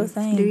 Do your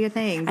thing. Do your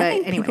thing. But I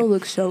think anyway. people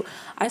look so...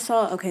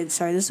 this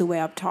is a way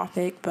off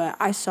topic, but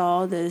I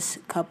saw this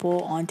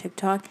couple on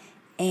TikTok,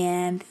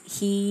 and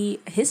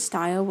his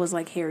style was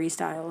like Harry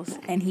Styles,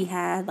 and he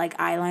had, like,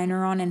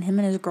 eyeliner on, and him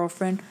and his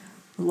girlfriend,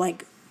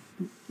 like...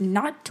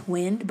 not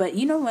twinned, but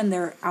when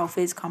their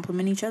outfits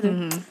complement each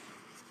other.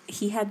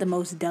 He had the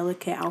most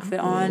delicate outfit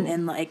on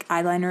and like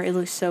eyeliner. It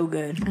looked so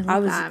good. I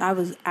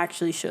was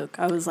actually shook.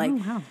 I was like,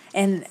 wow.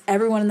 And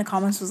everyone in the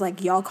comments was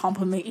like, y'all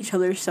compliment each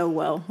other so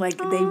well. Like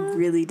they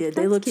really did.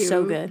 They looked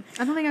so good.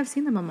 I don't think I've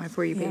seen them on my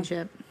For You page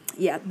yet.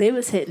 Yeah, they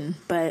was hitting.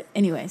 But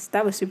anyways,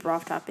 that was super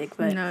off topic.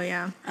 But no,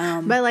 yeah.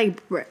 But like,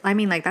 I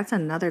mean, like that's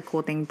another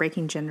cool thing,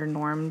 breaking gender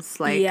norms,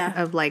 like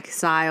of like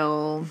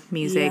style,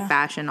 music,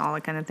 fashion, all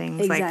that kind of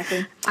things. Exactly.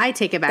 Like, I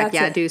take it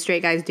back. Do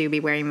straight guys do be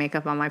wearing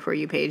makeup on my For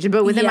You page,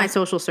 but within my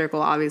social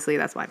circle, obviously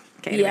that's why.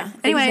 Okay. Anyway.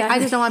 Anyway, exactly. I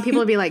just don't want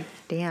people to be like,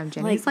 damn,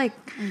 Jenny's like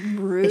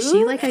rude? Is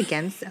she like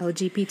against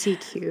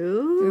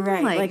LGBTQ?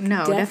 Right. Like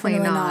no, definitely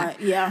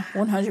not. Yeah,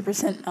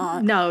 100%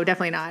 not. No,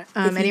 definitely not.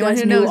 If anyone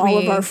who knows all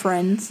of our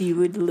friends, you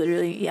would literally,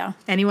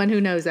 Anyone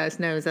who knows us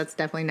knows that's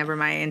definitely never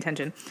my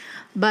intention.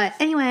 But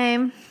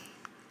anyway,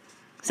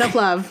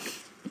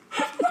 self-love.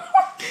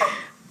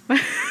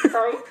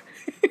 Sorry.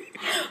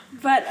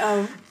 But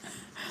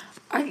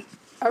I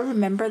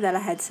remember that I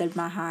had said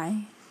my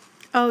high.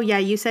 Oh, yeah.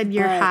 You said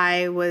your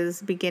high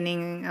was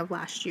beginning of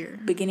last year.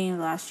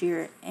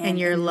 And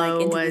your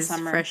low was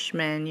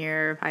freshman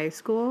year of high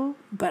school?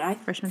 But I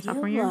freshman,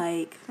 sophomore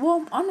year?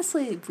 Well,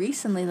 honestly,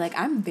 recently, like,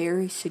 I'm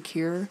very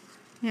secure.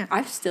 Yeah.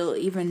 I've still,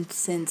 even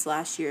since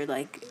last year,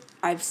 like,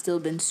 I've still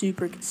been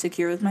super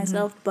secure with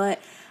myself.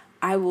 But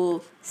I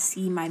will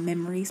see my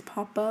memories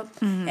pop up.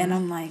 And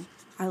I'm like,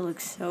 I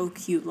looked so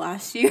cute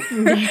last year.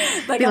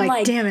 Like, I'm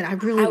like, damn it, I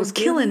really was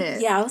killing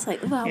it. Yeah, I was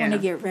like, I want to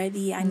get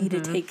ready. I need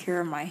to take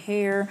care of my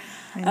hair.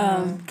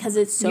 Because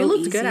it's so easy. You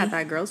looked good at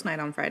that girls' night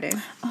on Friday.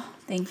 Oh,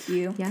 thank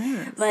you.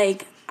 Yes.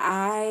 Like,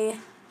 I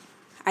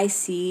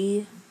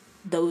see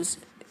those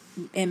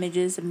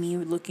images of me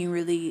looking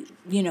really,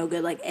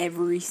 good, like,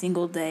 every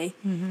single day.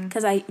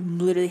 Because I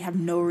literally have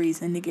no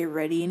reason to get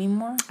ready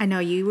anymore. I know,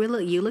 you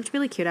looked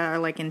really cute at our,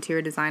 like,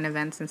 interior design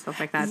events and stuff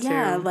like that,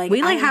 too. Like, we,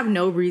 have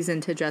no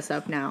reason to dress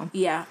up now.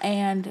 Yeah,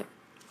 and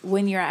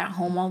when you're at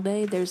home all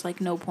day, there's, like,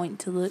 no point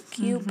to look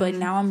cute. But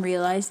now I'm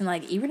realizing,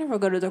 like, even if I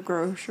go to the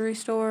grocery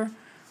store,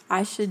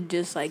 I should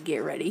just, like, get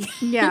ready.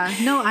 Yeah.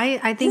 No,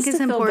 I think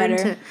it's important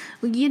to,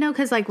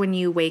 because, like, when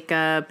you wake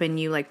up and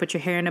you, like, put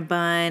your hair in a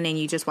bun and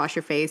you just wash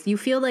your face, you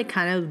feel, like,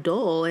 kind of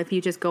dull if you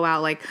just go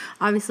out. Like,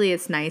 obviously,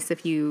 it's nice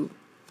if you,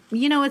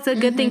 it's a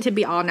good thing to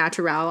be all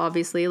natural,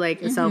 obviously,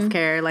 like,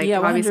 self-care. Like,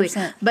 obviously.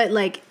 100%. But,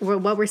 like,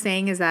 what we're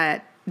saying is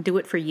that do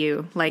it for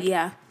you. Like,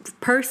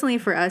 personally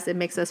for us, it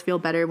makes us feel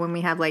better when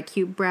we have like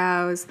cute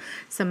brows,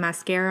 some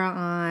mascara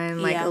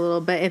on, like a little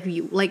bit. If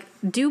you like,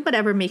 do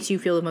whatever makes you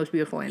feel the most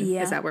beautiful.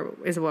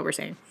 Is what we're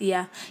saying?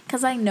 Yeah,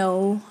 because I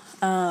know,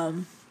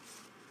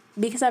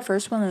 because at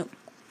first when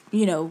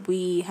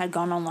we had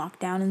gone on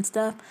lockdown and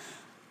stuff,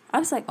 I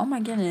was like, oh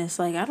my goodness,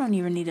 like I don't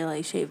even need to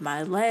like shave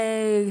my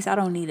legs. I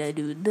don't need to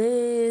do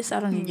this.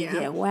 I don't need to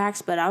get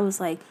waxed. But I was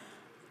like,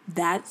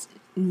 that's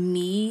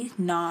me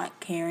not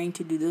caring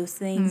to do those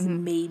things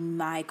made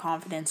my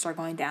confidence start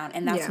going down.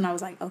 And that's when I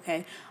was like,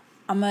 okay,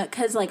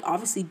 because like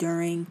obviously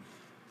during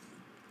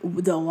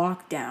the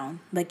lockdown,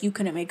 like you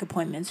couldn't make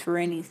appointments for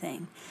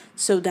anything.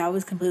 So that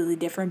was completely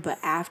different. But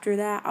after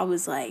that, I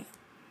was like,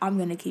 I'm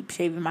going to keep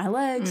shaving my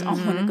legs.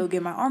 I'm going to go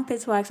get my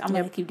armpits waxed. I'm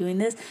going to keep doing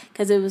this.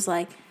 Because it was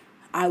like,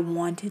 I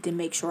wanted to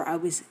make sure I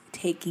was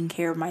taking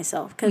care of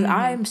myself. Because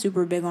I'm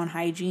super big on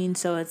hygiene.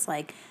 So it's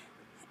like,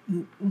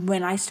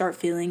 when I start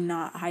feeling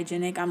not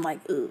hygienic, I'm like,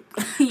 ugh.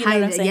 You know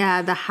what I'm saying?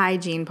 Yeah, the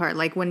hygiene part.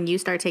 Like when you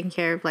start taking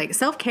care of, like,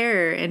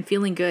 self-care and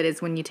feeling good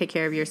is when you take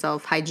care of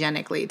yourself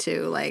hygienically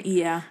too. Like,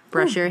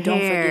 brush your hair. Don't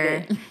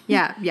forget it.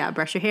 Yeah,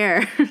 brush your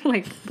hair.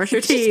 Like, brush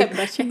your teeth.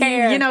 Brush your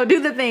hair. You know,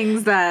 do the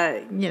things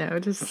that, you know,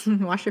 just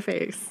wash your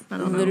face. I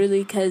don't know.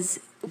 Literally, because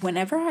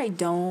whenever I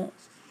don't,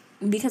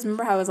 because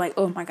remember how I was like,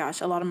 oh my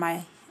gosh, a lot of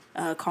my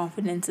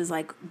confidence is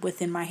like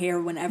within my hair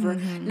whenever.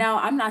 Now,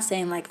 I'm not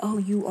saying like, oh,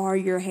 you are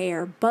your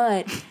hair,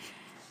 but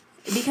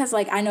because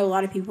like I know a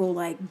lot of people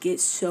like get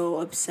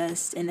so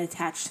obsessed and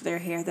attached to their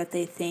hair that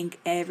they think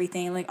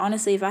everything. Like,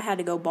 honestly, if I had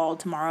to go bald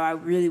tomorrow, I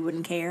really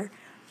wouldn't care.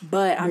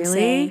 But I'm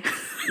saying,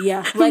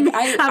 yeah, like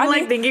I'm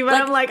like thinking, but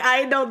like, I'm like,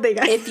 I don't think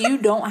if you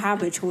don't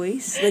have a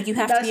choice, like you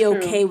have to be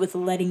okay with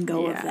letting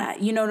go of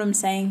that. You know what I'm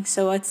saying?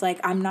 So it's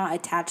like I'm not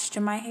attached to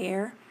my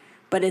hair,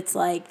 but it's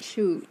like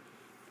shoot.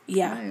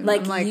 Yeah,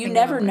 like you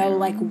never know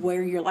like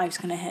where your life's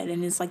gonna head,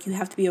 and it's like you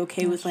have to be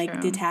okay with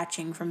like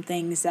detaching from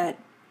things that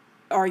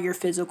are your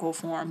physical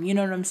form. You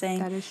know what I'm saying?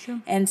 That is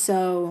true. And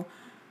so,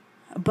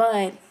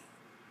 but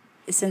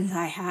since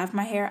I have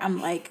my hair,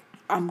 I'm like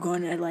I'm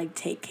going to like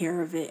take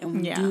care of it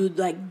and do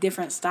like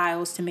different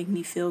styles to make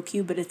me feel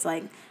cute. But it's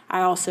like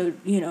I also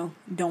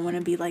don't want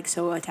to be like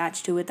so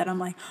attached to it that I'm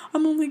like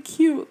I'm only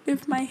cute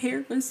if my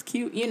hair is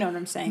cute. You know what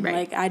I'm saying? Right.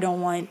 Like I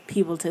don't want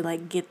people to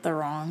like get the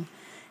wrong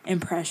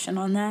impression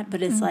on that,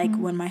 but it's like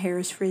when my hair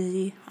is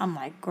frizzy, I'm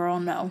like, girl,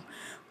 no,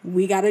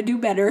 we gotta do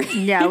better.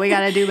 Yeah, we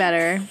gotta do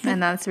better,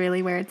 and that's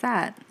really where it's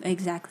at.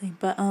 Exactly.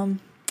 But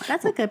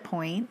that's a good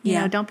point. You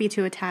know, don't be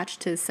too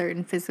attached to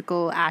certain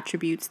physical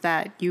attributes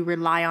that you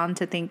rely on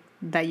to think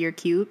that you're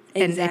cute,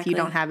 and if you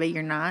don't have it,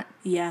 you're not.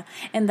 Yeah,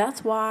 and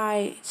that's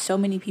why so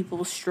many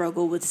people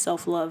struggle with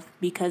self-love,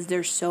 because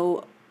they're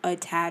so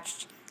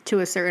attached to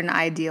a certain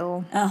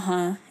ideal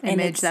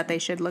image that they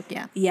should look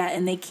at. Yeah,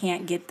 and they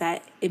can't get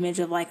that image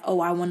of like, oh,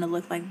 I want to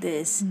look like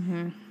this.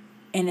 And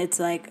it's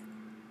like,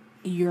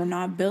 you're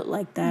not built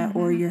like that,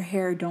 or your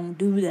hair don't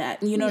do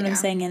that. You know what I'm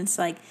saying? And it's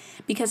like,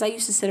 because I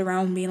used to sit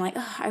around being like,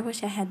 oh, I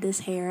wish I had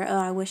this hair. Oh,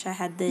 I wish I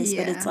had this.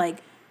 But it's like,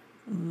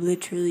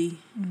 literally,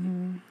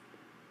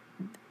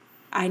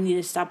 I need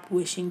to stop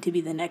wishing to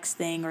be the next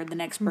thing or the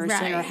next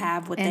person or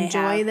have what they have.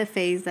 Enjoy the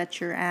phase that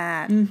you're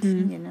at,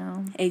 you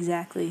know.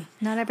 Exactly.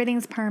 Not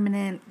everything's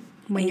permanent.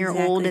 When you're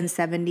old and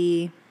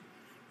 70,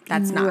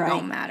 that's not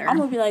going to matter. I'm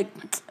going to be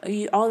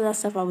like, all that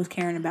stuff I was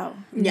caring about.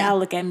 Now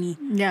look at me.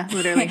 Yeah,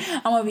 literally.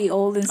 I'm going to be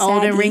old and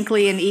old and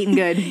wrinkly and eating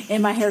good.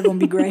 And my hair going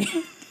to be gray.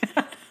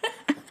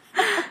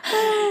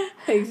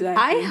 Exactly.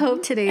 I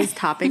hope today's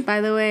topic, by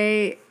the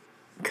way,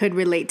 could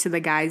relate to the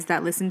guys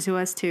that listen to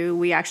us too.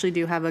 We actually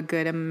do have a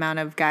good amount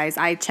of guys.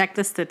 I checked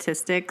the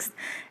statistics.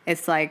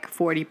 It's like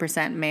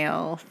 40%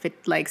 male,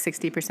 like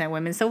 60%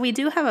 women. So we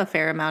do have a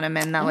fair amount of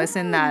men that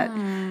listen that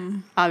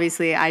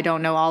obviously I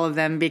don't know all of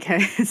them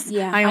because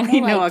I only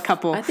know a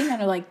couple. I think I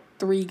know like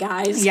 3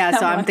 guys. Yeah,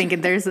 so I'm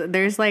thinking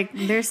there's like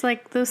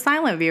those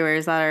silent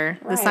viewers that are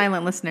the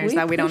silent listeners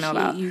that we don't know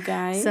about. You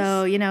guys.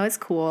 So, it's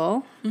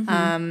cool.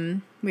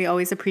 We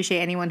always appreciate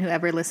anyone who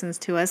ever listens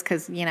to us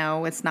because,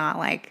 it's not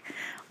like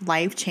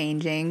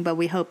life-changing, but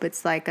we hope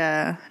it's like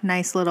a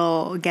nice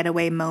little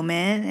getaway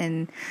moment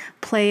and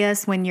play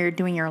us when you're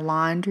doing your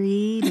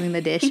laundry, doing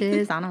the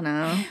dishes. I don't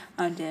know.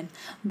 I'm dead.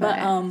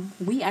 But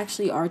we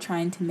actually are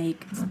trying to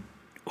make...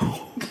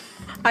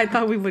 I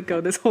thought we would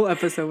go this whole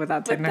episode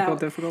without technical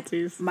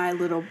difficulties. My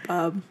little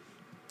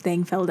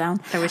thing fell down.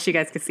 I wish you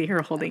guys could see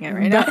her holding it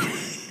right now.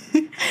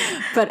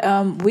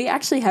 But we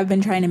actually have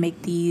been trying to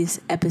make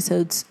these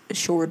episodes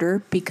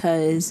shorter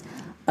because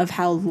of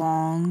how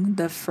long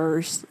the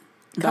first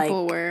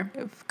couple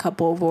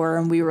were,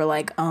 and we were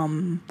like,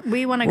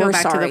 we want to go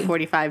back to the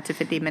 45 to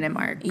 50 minute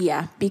mark.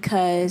 Yeah,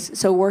 because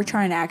so we're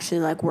trying to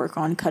actually like work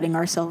on cutting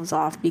ourselves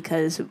off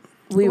because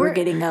we were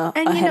getting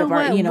ahead of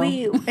our,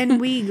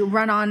 we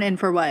run on and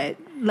for what?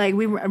 Like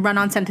we run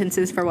on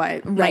sentences for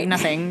what? Like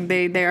nothing.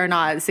 They are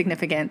not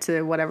significant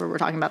to whatever we're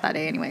talking about that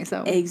day anyway.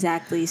 So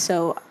exactly.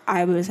 So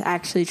I was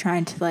actually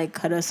trying to like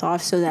cut us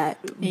off so that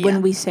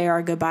when we say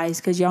our goodbyes,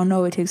 because y'all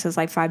know it takes us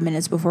like 5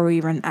 minutes before we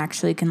even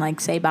actually can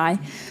like say bye.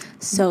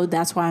 So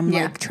that's why I'm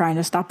like trying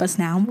to stop us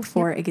now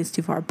before it gets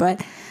too far.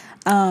 But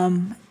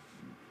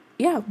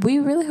yeah, we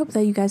really hope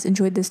that you guys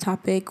enjoyed this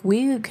topic.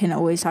 We can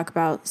always talk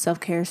about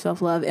self-care,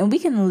 self-love, and we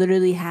can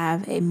literally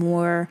have a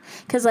more,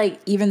 because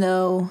like even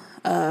though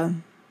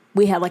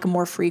we had like a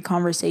more free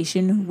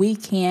conversation, we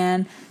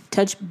can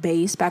touch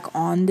base back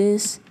on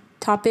this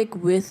topic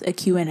with a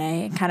Q&A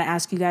and kind of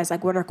ask you guys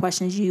like what are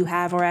questions you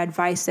have or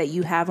advice that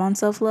you have on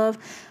self-love,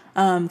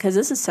 because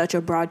this is such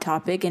a broad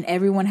topic and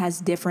everyone has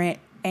different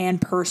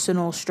and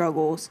personal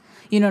struggles.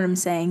 You know what I'm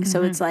saying?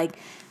 So it's like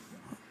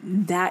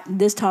that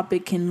this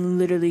topic can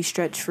literally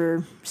stretch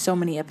for so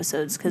many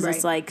episodes because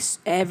it's like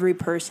every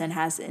person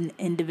has an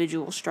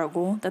individual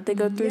struggle that they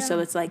go through. So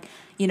it's like,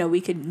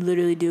 we could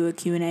literally do a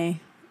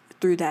Q&A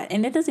through that.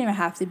 And it doesn't even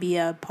have to be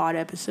a pod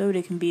episode.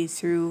 It can be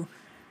through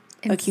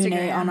a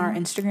Q&A on our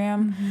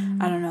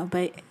Instagram. I don't know.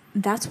 But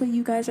that's what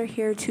you guys are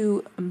here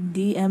to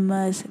DM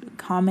us,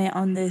 comment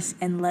on this,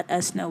 and let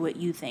us know what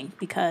you think,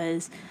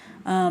 because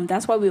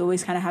that's why we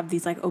always kind of have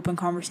these like open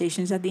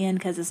conversations at the end,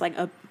 because it's like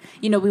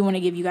we want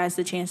to give you guys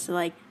the chance to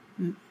like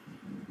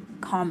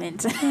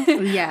comment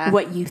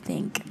what you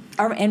think.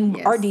 Our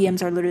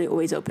DMs are literally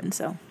always open,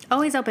 so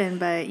always open,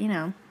 but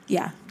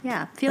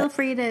feel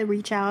free to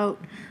reach out.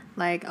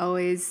 Like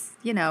always,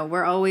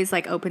 we're always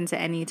like open to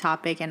any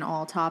topic and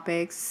all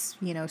topics,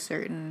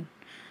 certain.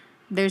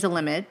 There's a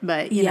limit,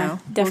 but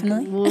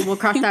definitely we'll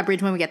cross that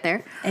bridge when we get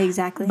there.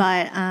 Exactly.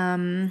 But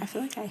I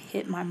feel like I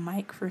hit my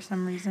mic for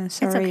some reason.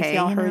 Sorry, it's okay, if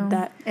y'all heard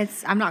that.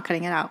 I'm not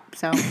cutting it out.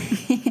 So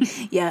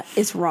yeah,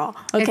 it's raw.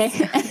 Okay,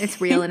 it's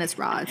real and it's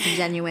raw. It's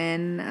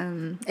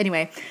genuine.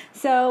 Anyway,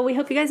 so we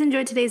hope you guys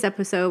enjoyed today's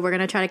episode. We're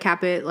gonna try to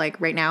cap it like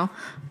right now.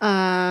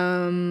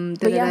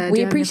 But yeah,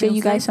 we appreciate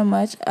you guys so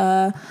much.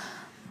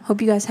 Hope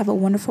you guys have a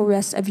wonderful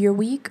rest of your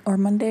week or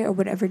Monday or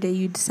whatever day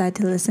you decide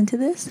to listen to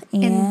this.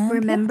 And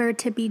remember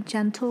to be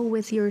gentle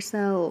with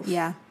yourself.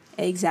 Yeah,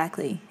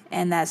 exactly.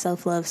 And that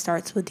self-love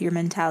starts with your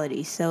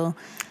mentality. So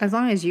as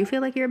long as you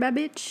feel like you're a bad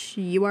bitch,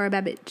 you are a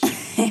bad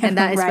bitch. And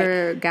that is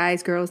for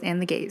guys, girls,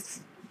 and the gays.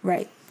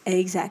 Right.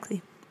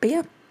 Exactly. But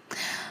yeah.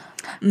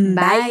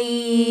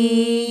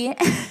 Bye.